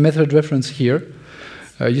see the method reference here,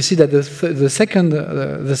 you see that the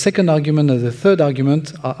second argument and the third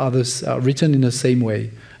argument are written in the same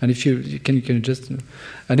way. And if you can just,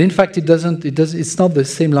 and in fact it's not the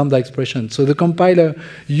same lambda expression. So the compiler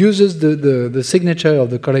uses the signature of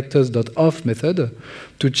the collectors.off method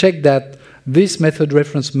to check that this method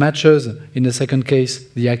reference matches, in the second case,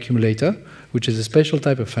 the accumulator, which is a special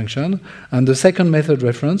type of function, and the second method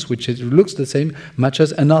reference, which looks the same,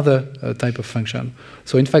 matches another type of function.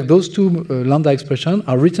 So in fact, those two lambda expressions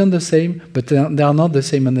are written the same, but they are not the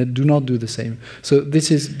same, and they do not do the same. So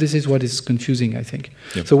this is what is confusing, I think.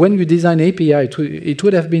 Yep. So when you design API, it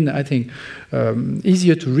would have been, I think,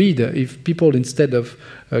 easier to read if people, instead of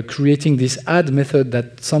creating this add method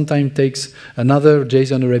that sometimes takes another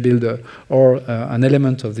JSON array builder or an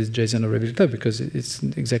element of this JSON array builder, because it's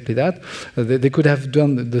exactly that, they could have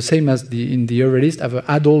done the same as in the array list, have an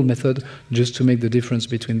add-all method just to make the difference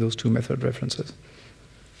between those two method references.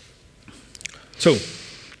 So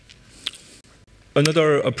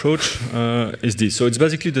another approach is this. So it's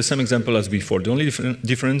basically the same example as before. The only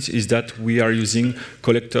difference is that we are using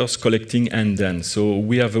collectors collecting and then. So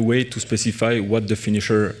we have a way to specify what the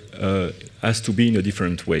finisher has to be in a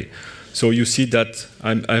different way. So you see that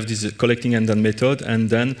I have this collecting and then method, and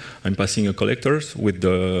then I'm passing a collectors with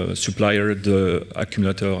the supplier, the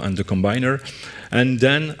accumulator, and the combiner. And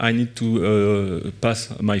then I need to pass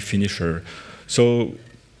my finisher. So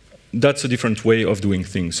that's a different way of doing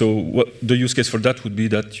things. So the use case for that would be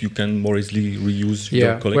that you can more easily reuse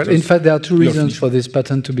your collectors. Well, in fact, there are two reasons for this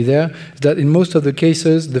pattern to be there. That in most of the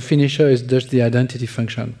cases, the finisher is just the identity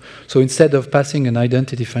function. So instead of passing an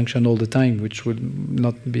identity function all the time, which would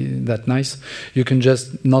not be that nice, you can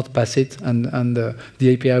just not pass it, and the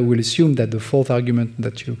API will assume that the fourth argument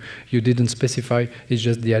that you didn't specify is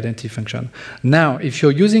just the identity function. Now, if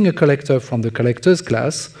you're using a collector from the collectors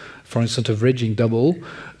class, for instance, averaging double,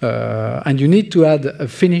 and you need to add a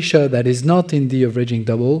finisher that is not in the averaging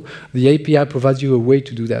double, the API provides you a way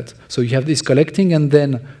to do that. So you have this collecting and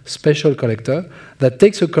then special collector that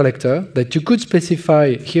takes a collector that you could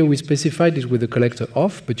specify. Here we specified it with the collector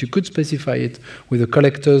off, but you could specify it with a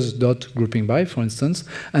collectors.groupingby, for instance,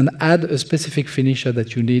 and add a specific finisher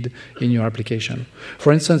that you need in your application.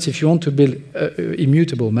 For instance, if you want to build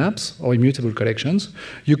immutable maps or immutable collections,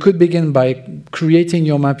 you could begin by creating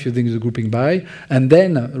your map using the grouping by, and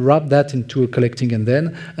then wrap that into a collecting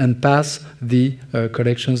and pass the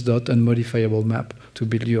collections.unmodifiable map to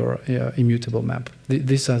build your immutable map.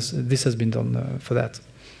 This has been done for that.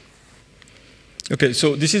 Okay,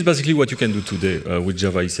 so this is basically what you can do today with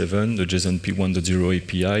Java 7, the JSON P1.0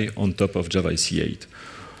 API on top of Java 8.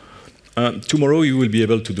 Tomorrow you will be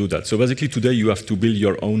able to do that. So basically today you have to build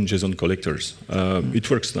your own JSON collectors. It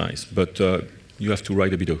works nice, but you have to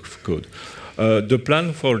write a bit of code. The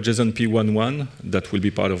plan for JSON P11 that will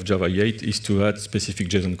be part of Java 8 is to add specific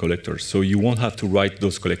JSON collectors. So you won't have to write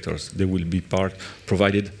those collectors. They will be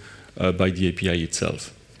provided by the API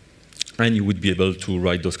itself. And you would be able to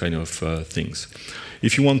write those kind of things.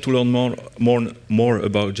 If you want to learn more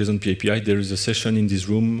about JSON P API, there is a session in this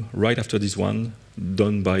room right after this one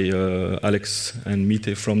done by Alex and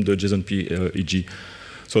Mite from the JSON P EG.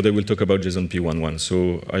 So they will talk about JSON P11.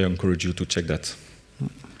 So I encourage you to check that.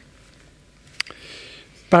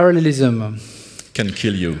 Parallelism can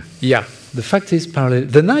kill you. Yeah, the fact is,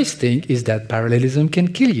 the nice thing is that parallelism can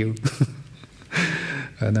kill you.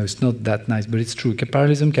 No, it's not that nice, but it's true.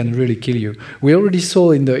 Parallelism can really kill you. We already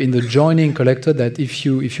saw in the joining collector that if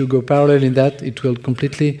you go parallel in that, it will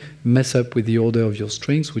completely mess up with the order of your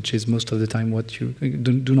strings, which is most of the time what you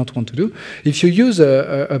do not want to do. If you use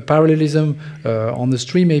a parallelism on the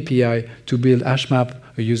stream API to build hash map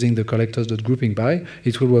using the collectors.groupingby,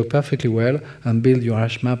 it will work perfectly well and build your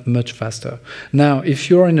hash map much faster. Now, if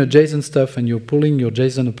you're in a JSON stuff and you're pulling your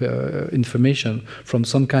JSON information from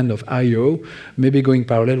some kind of I/O, maybe going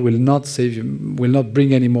parallel will not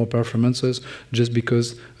bring any more performances just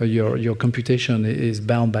because your computation is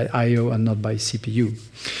bound by I/O and not by CPU.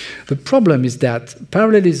 The problem is that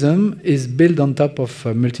parallelism is built on top of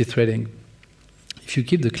multi-threading. If you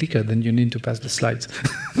keep the clicker, then you need to pass the slides.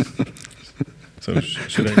 So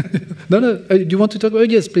should I? No. Do you want to talk? Oh,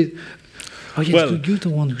 yes, please. Oh, yes, well, you're the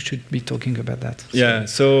one who should be talking about that. Yeah.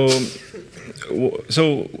 So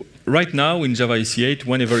right now in Java 8,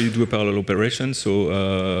 whenever you do a parallel operation,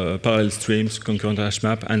 so parallel streams, concurrent hash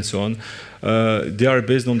map, and so on, they are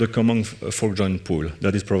based on the common fork join pool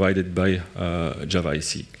that is provided by Java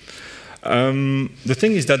IC. The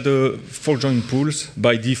thing is that the fork join pools,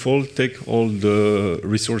 by default, take all the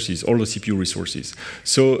resources, all the CPU resources.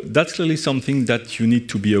 So that's clearly something that you need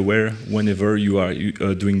to be aware whenever you are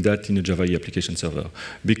doing that in a Java EE application server,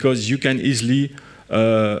 because you can easily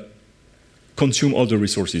consume all the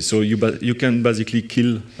resources. So you can basically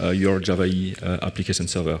kill your Java EE application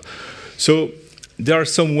server. So there are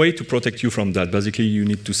some way to protect you from that. Basically, you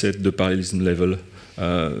need to set the parallelism level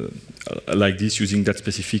like this, using that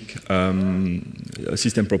specific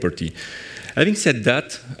system property. Having said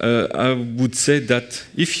that, I would say that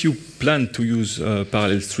if you plan to use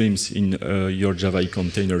parallel streams in your Java EE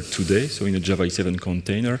container today, so in a Java 7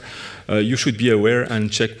 container, you should be aware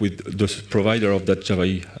and check with the provider of that Java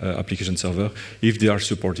EE application server if they are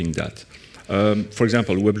supporting that. For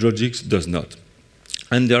example, WebSocket does not.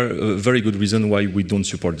 And there are a very good reason why we don't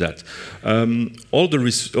support that. All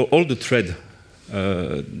the thread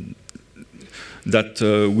that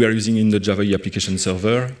we are using in the Java EE application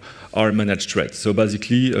server are managed threads. So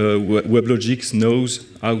basically, WebLogic knows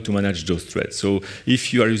how to manage those threads. So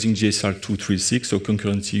if you are using GSR 236, so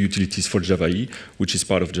concurrency utilities for Java EE, which is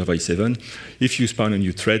part of Java 7, if you spawn a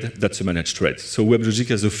new thread, that's a managed thread. So WebLogic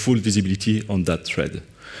has a full visibility on that thread.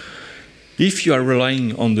 If you are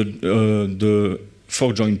relying on the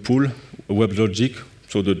fork join pool, WebLogic,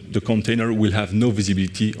 so the container will have no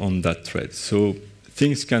visibility on that thread. So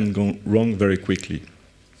things can go wrong very quickly.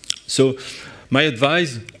 So my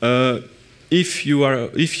advice, if you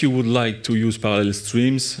would like to use parallel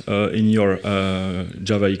streams in your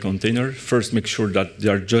Java EE container, first make sure that they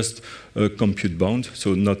are just compute bound,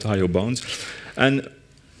 so not I/O bound. And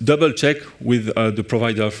double check with the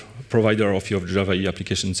provider of your Java EE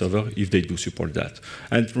application server if they do support that.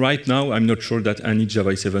 And right now, I'm not sure that any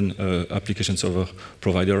Java 7 application server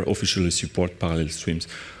provider officially support parallel streams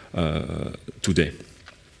today.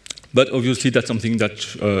 But obviously, that's something that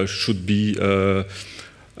should be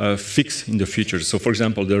fixed in the future. So for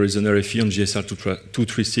example, there is an RFE on GSR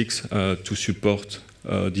 236 to support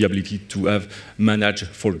the ability to have managed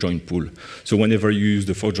fork join pool. So whenever you use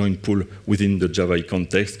the fork join pool within the Java EE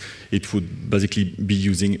context, it would basically be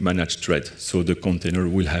using managed thread. So the container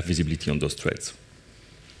will have visibility on those threads.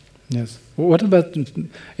 Yes. What about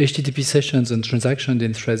HTTP sessions and transactions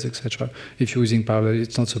in threads, etc.? If you're using parallel,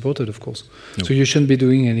 it's not supported, of course. No. So you shouldn't be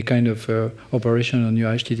doing any kind of operation on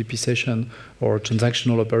your HTTP session or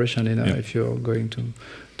transactional operation if you're going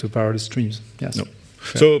to parallel streams. Yes. No.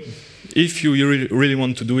 So if you really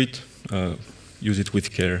want to do it, use it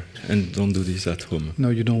with care and don't do this at home.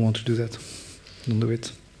 No, you don't want to do that. Don't do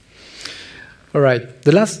it. All right.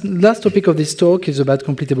 The last topic of this talk is about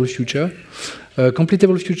Completable Future.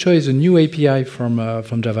 Completable Future is a new API from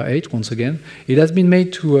Java 8, once again. It has been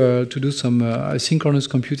made to do some asynchronous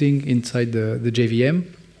computing inside the JVM.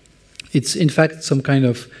 It's, in fact, some kind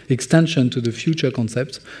of extension to the future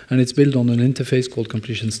concept, and it's built on an interface called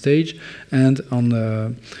completion stage and on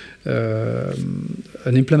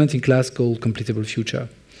an implementing class called Completable Future.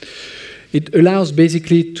 It allows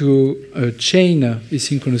basically to chain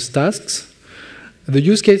asynchronous tasks. The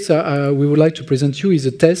use case we would like to present to you is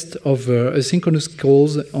a test of asynchronous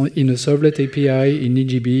calls in a Servlet API, in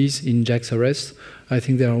EGBs, in JAX-RS. I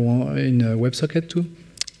think there are in WebSocket too?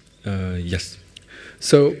 Yes.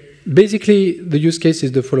 So basically, the use case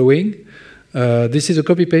is the following. This is a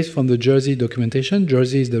copy-paste from the Jersey documentation.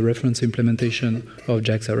 Jersey is the reference implementation of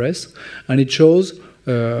JAX-RS, and it shows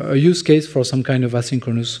a use case for some kind of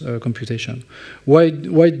asynchronous computation. Why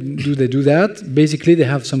do they do that? Basically, they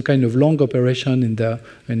have some kind of long operation in the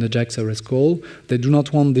JAX-RS call. They do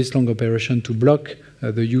not want this long operation to block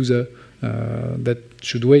the user that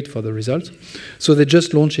should wait for the result. So they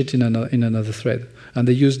just launch it in another thread, and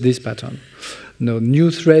they use this pattern. Now, new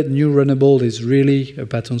thread, new runnable is really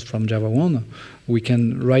patterns from Java 1. We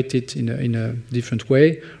can write it in a different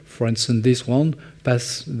way. For instance, this one,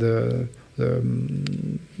 write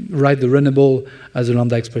the runnable as a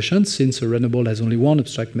Lambda expression. Since a runnable has only one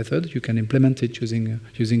abstract method, you can implement it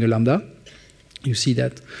using a Lambda. You see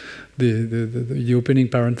that the opening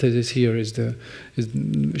parenthesis here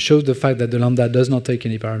shows the fact that the Lambda does not take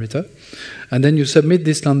any parameter. And then you submit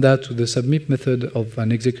this Lambda to the submit method of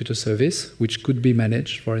an executor service, which could be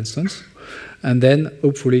managed, for instance. And then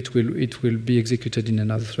hopefully it will be executed in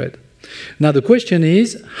another thread. Now the question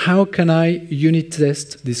is, how can I unit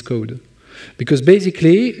test this code? Because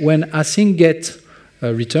basically, when async get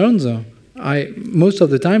returns, most of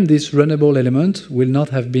the time, this runnable element will not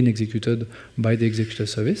have been executed by the executor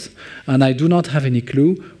service, and I do not have any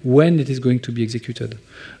clue when it is going to be executed.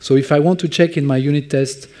 So if I want to check in my unit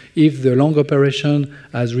test if the long operation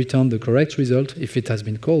has returned the correct result, if it has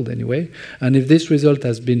been called anyway, and if this result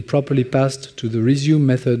has been properly passed to the resume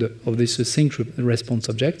method of this async response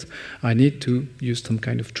object, I need to use some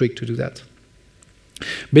kind of trick to do that.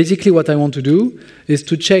 Basically, what I want to do is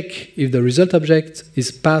to check if the result object is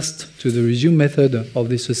passed to the resume method of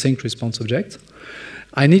this async response object.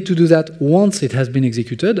 I need to do that once it has been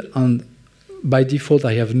executed, and by default,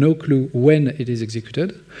 I have no clue when it is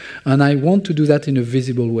executed. And I want to do that in a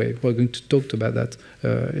visible way. We're going to talk about that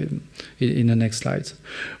in the next slides.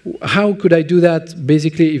 How could I do that?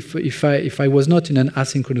 Basically, if I was not in an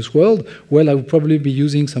asynchronous world, well, I would probably be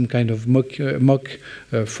using some kind of mock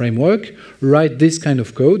framework, write this kind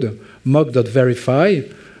of code, mock.verify,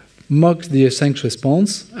 mock the async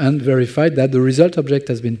response, and verify that the result object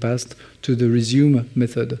has been passed to the resume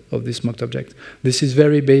method of this mocked object. This is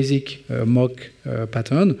very basic mock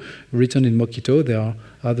pattern written in Mockito. There are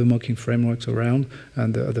other mocking frameworks around,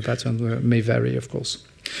 and the pattern may vary, of course.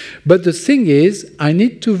 But the thing is, I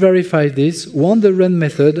need to verify this when the run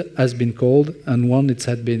method has been called and when it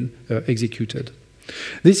had been executed.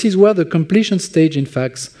 This is where the completion stage, in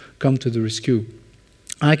fact, come to the rescue.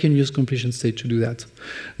 I can use completion state to do that.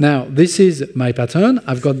 Now, this is my pattern.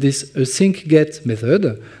 I've got this async get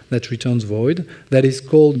method that returns void that is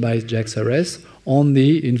called by JAX-RS on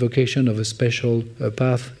the invocation of a special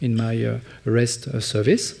path in my REST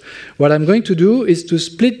service. What I'm going to do is to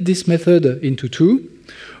split this method into two.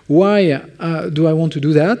 Why do I want to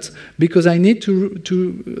do that? Because I need to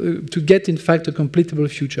get, in fact, a completable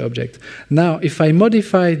future object. Now, if I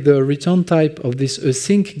modify the return type of this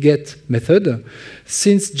async get method,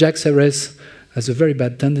 since JAX-RS has a very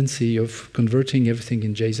bad tendency of converting everything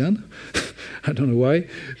in JSON, I don't know why.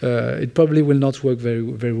 It probably will not work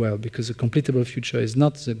very well, because a completable future is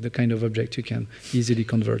not the kind of object you can easily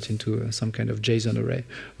convert into some kind of JSON array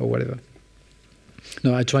or whatever.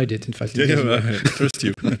 No, I tried it, in fact. I trust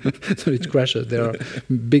you. So it crashes. There are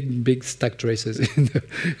big stack traces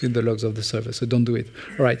in the logs of the server, so don't do it.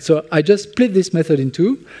 All right, so I just split this method in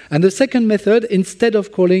two. And the second method, instead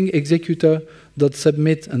of calling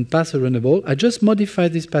executor.submit and pass a runnable, I just modify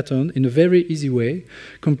this pattern in a very easy way.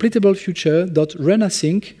 Completable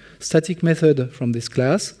future.runAsync, static method from this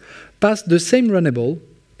class, pass the same runnable,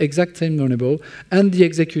 exact same runnable, and the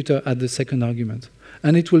executor at the second argument.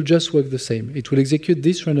 And it will just work the same. It will execute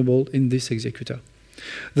this runnable in this executor.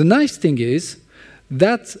 The nice thing is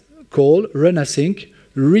that call, runAsync,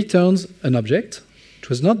 returns an object. It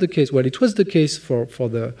was not the case. Well, it was the case for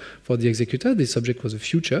the executor. This object was a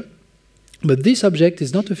future. But this object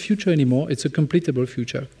is not a future anymore. It's a completable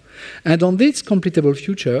future. And on this completable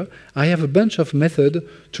future, I have a bunch of methods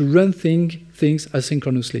to run things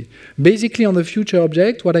asynchronously. Basically, on the future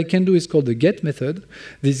object, what I can do is call the get method.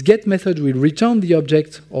 This get method will return the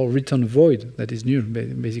object, or return void, that is new,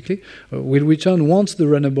 basically, will return once the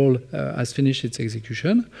runnable has finished its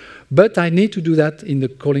execution. But I need to do that in the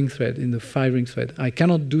calling thread, in the firing thread. I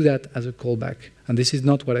cannot do that as a callback. And this is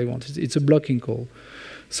not what I want. It's a blocking call.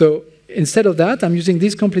 So instead of that, I'm using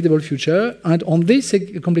this completable future, and on this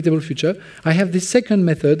completable future, I have this second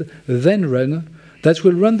method, then run, that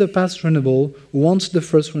will run the past runnable once the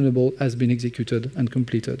first runnable has been executed and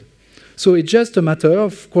completed. So it's just a matter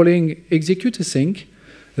of calling execute async,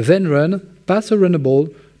 then run, pass a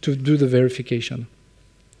runnable to do the verification.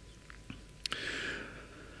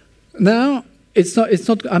 Now,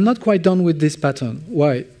 I'm not quite done with this pattern.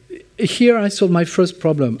 Why? Here I solved my first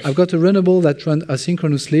problem. I've got a runnable that runs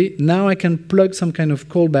asynchronously. Now I can plug some kind of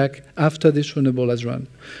callback after this runnable has run.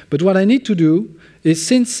 But what I need to do is,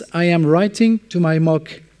 since I am writing to my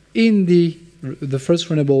mock in the first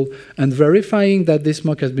runnable and verifying that this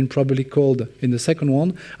mock has been properly called in the second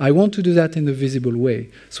one, I want to do that in a visible way.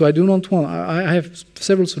 So I do not want, I have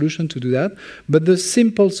several solutions to do that, but the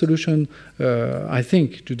simple solution, I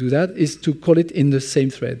think, to do that is to call it in the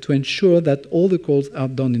same thread, to ensure that all the calls are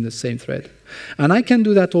done in the same thread. And I can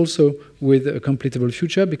do that also with a completable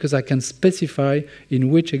future, because I can specify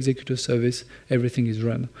in which executor service everything is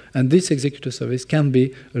run. And this executor service can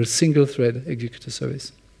be a single thread executor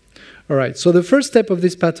service. All right, so the first step of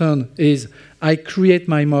this pattern is I create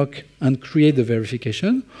my mock and create the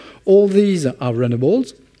verification. All these are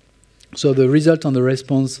runnables. So the result and the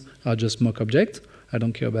response are just mock objects. I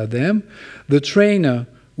don't care about them. The trainer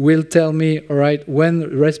will tell me, all right, when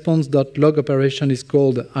response.log operation is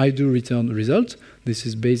called, I do return result. This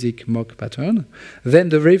is basic mock pattern. Then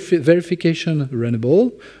the verification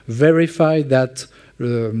runnable, verify that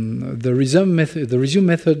the resume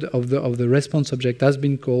method of the response object has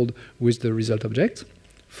been called with the result object.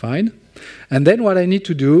 Fine. And then what I need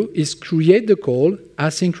to do is create the call,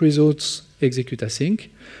 async results, execute async,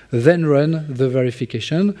 then run the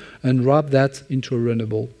verification and wrap that into a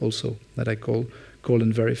runnable also that I call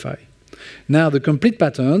and verify. Now the complete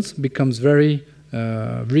patterns becomes very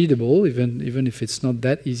readable, even if it's not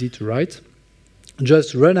that easy to write.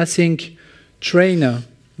 Just run async trainer,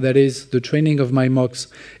 that is the training of my mocks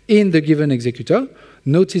in the given executor.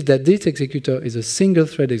 Notice that this executor is a single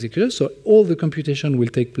thread executor, so all the computation will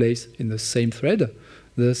take place in the same thread,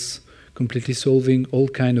 thus completely solving all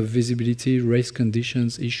kind of visibility, race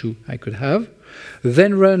conditions issue I could have.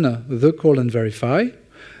 Then run the call and verify.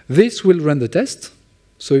 This will run the test.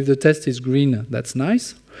 So if the test is green, that's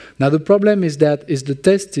nice. Now the problem is that the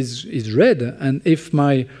test is red, and if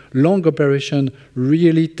my long operation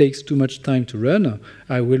really takes too much time to run,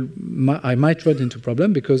 I might run into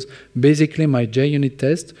problem, because basically my JUnit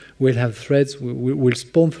test will have threads, will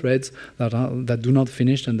spawn threads that do not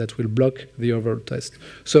finish and that will block the overall test.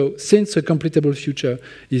 So since a completable future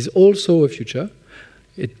is also a future,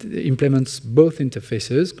 it implements both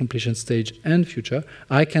interfaces, completion stage and future,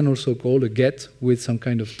 I can also call a get with some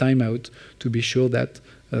kind of timeout to be sure that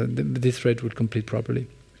this thread will complete properly.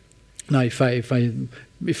 Now, if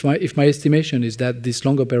my estimation is that this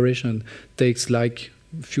long operation takes like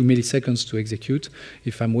a few milliseconds to execute,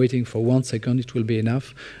 if I'm waiting for 1 second, it will be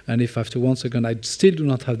enough. And if after 1 second I still do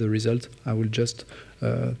not have the result, I will just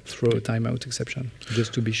throw a timeout exception,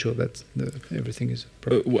 just to be sure that everything is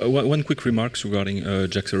perfect. One quick remark regarding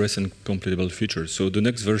JAX-RS and completable futures. So the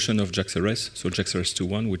next version of JAX-RS, so JAX-RS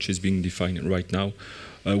 2.1, which is being defined right now,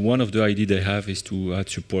 one of the ideas they have is to add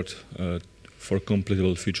support for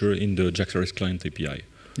completable future in the JAX-RS client API.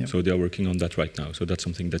 Yeah. So they are working on that right now. So that's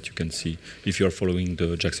something that you can see if you are following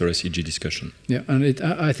the JAX-RS EG discussion. Yeah, and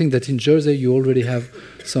I think that in José you already have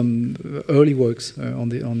some early works on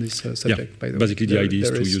this subject. By the way, basically the idea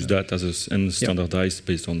is to use that as and standardize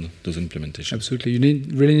based on those implementations. Absolutely, you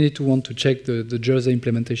really need to want to check the José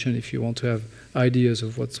implementation if you want to have ideas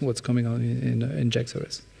of what's coming on in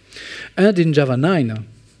JAX-RS. And in Java 9,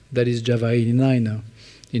 that is Java 89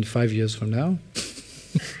 in 5 years from now,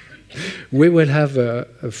 we will have a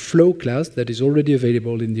flow class that is already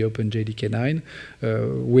available in the OpenJDK 9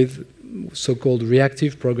 with so-called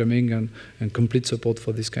reactive programming and complete support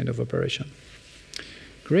for this kind of operation.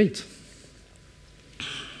 Great.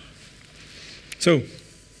 So,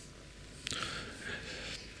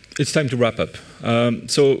 it's time to wrap up.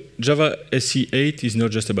 So Java SE 8 is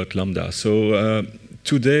not just about Lambda. So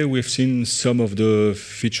today we've seen some of the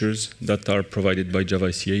features that are provided by Java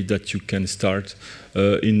SE 8 that you can start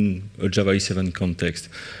in a Java 7 context.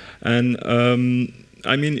 And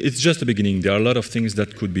I mean, it's just the beginning. There are a lot of things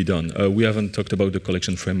that could be done. We haven't talked about the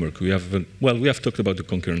collection framework. We have talked about the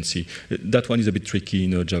concurrency. That one is a bit tricky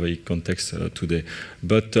in a Java 8 context today.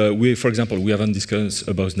 But for example, we haven't discussed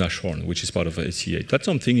about Nashorn, which is part of SE 8. That's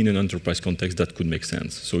something in an enterprise context that could make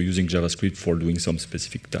sense. So using JavaScript for doing some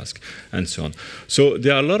specific task and so on. So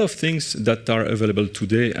there are a lot of things that are available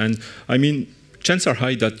today. And I mean, chances are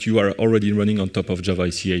high that you are already running on top of Java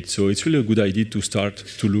SE 8. So it's really a good idea to start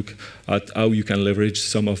to look at how you can leverage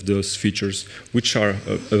some of those features which are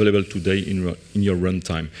available today in your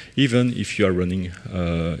runtime, even if you are running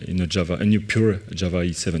in a pure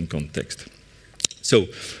Java 7 context. So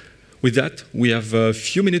with that, we have a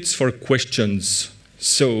few minutes for questions.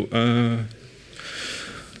 So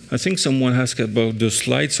I think someone asked about the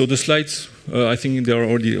slides. So the slides, I think they are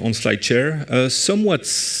already on slide share. Someone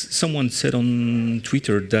said on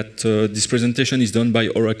Twitter that this presentation is done by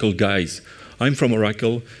Oracle guys. I'm from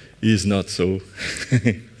Oracle, he is not, so.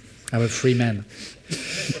 I'm a free man.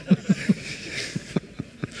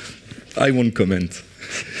 I won't comment.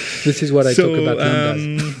 This is what I talk about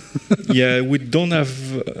lambdas. Yeah, we don't have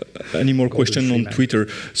any more questions on Twitter.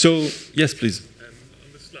 So, yes, please. On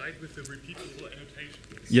the slide with the repeatable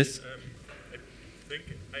annotations. Yes. I think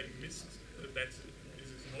I missed that this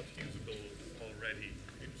is not usable already.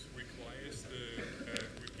 It requires the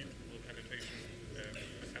repeatable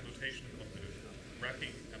annotation of the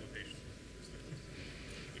wrapping annotation.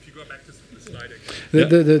 If you go back to the slide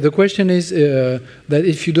again. The question is that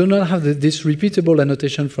if you do not have this repeatable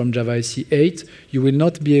annotation from Java SE 8, you will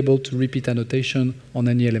not be able to repeat annotation on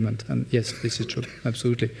any element. And yes, this is true,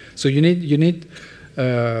 absolutely. So you need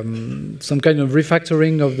some kind of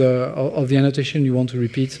refactoring of the annotation you want to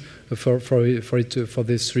repeat for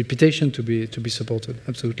this repetition to be supported.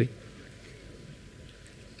 Absolutely.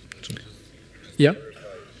 Yeah.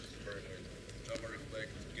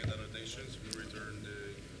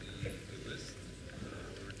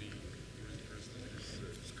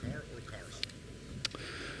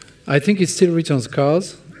 I think it still returns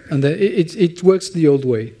cars, and it works the old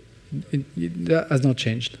way. That has not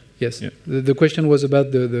changed. Yes. Yeah. The question was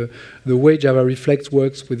about the way Java Reflect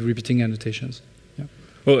works with repeating annotations. Yeah.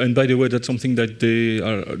 Oh, and by the way, that's something that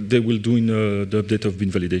they will do in the update of bin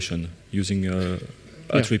validation using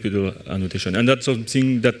attributable annotation, and that's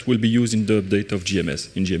something that will be used in the update of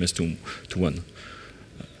GMS in GMS 2.1.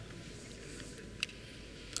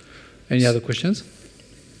 Any other questions?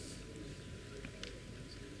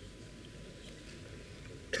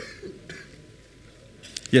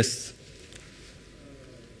 Yes.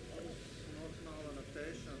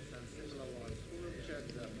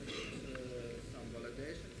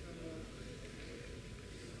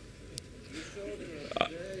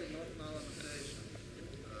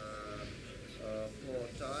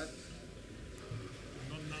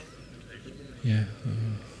 Yeah.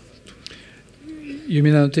 You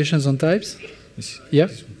mean annotations on types? Yeah.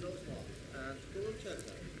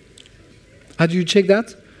 How do you check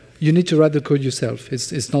that? You need to write the code yourself.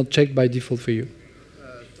 It's not checked by default for you.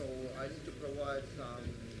 So I need to provide some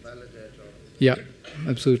validator. Yeah,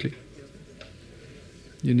 absolutely.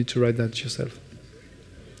 You need to write that yourself.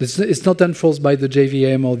 It's not enforced by the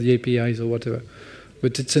JVM or the APIs or whatever,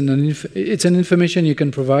 but it's an information you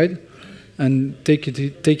can provide and take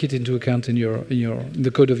it into account in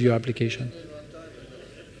the code of your application.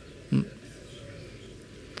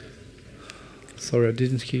 Sorry, I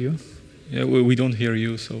didn't hear you. Yeah, we don't hear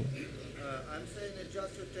you, so. I'm saying it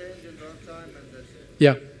just retained in runtime and that's it.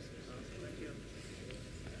 Yeah. Thank you.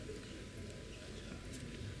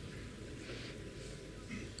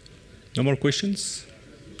 No more questions?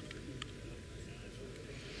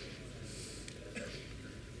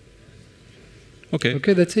 Okay.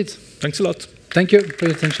 Okay, that's it. Thanks a lot. Thank you for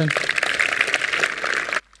your attention.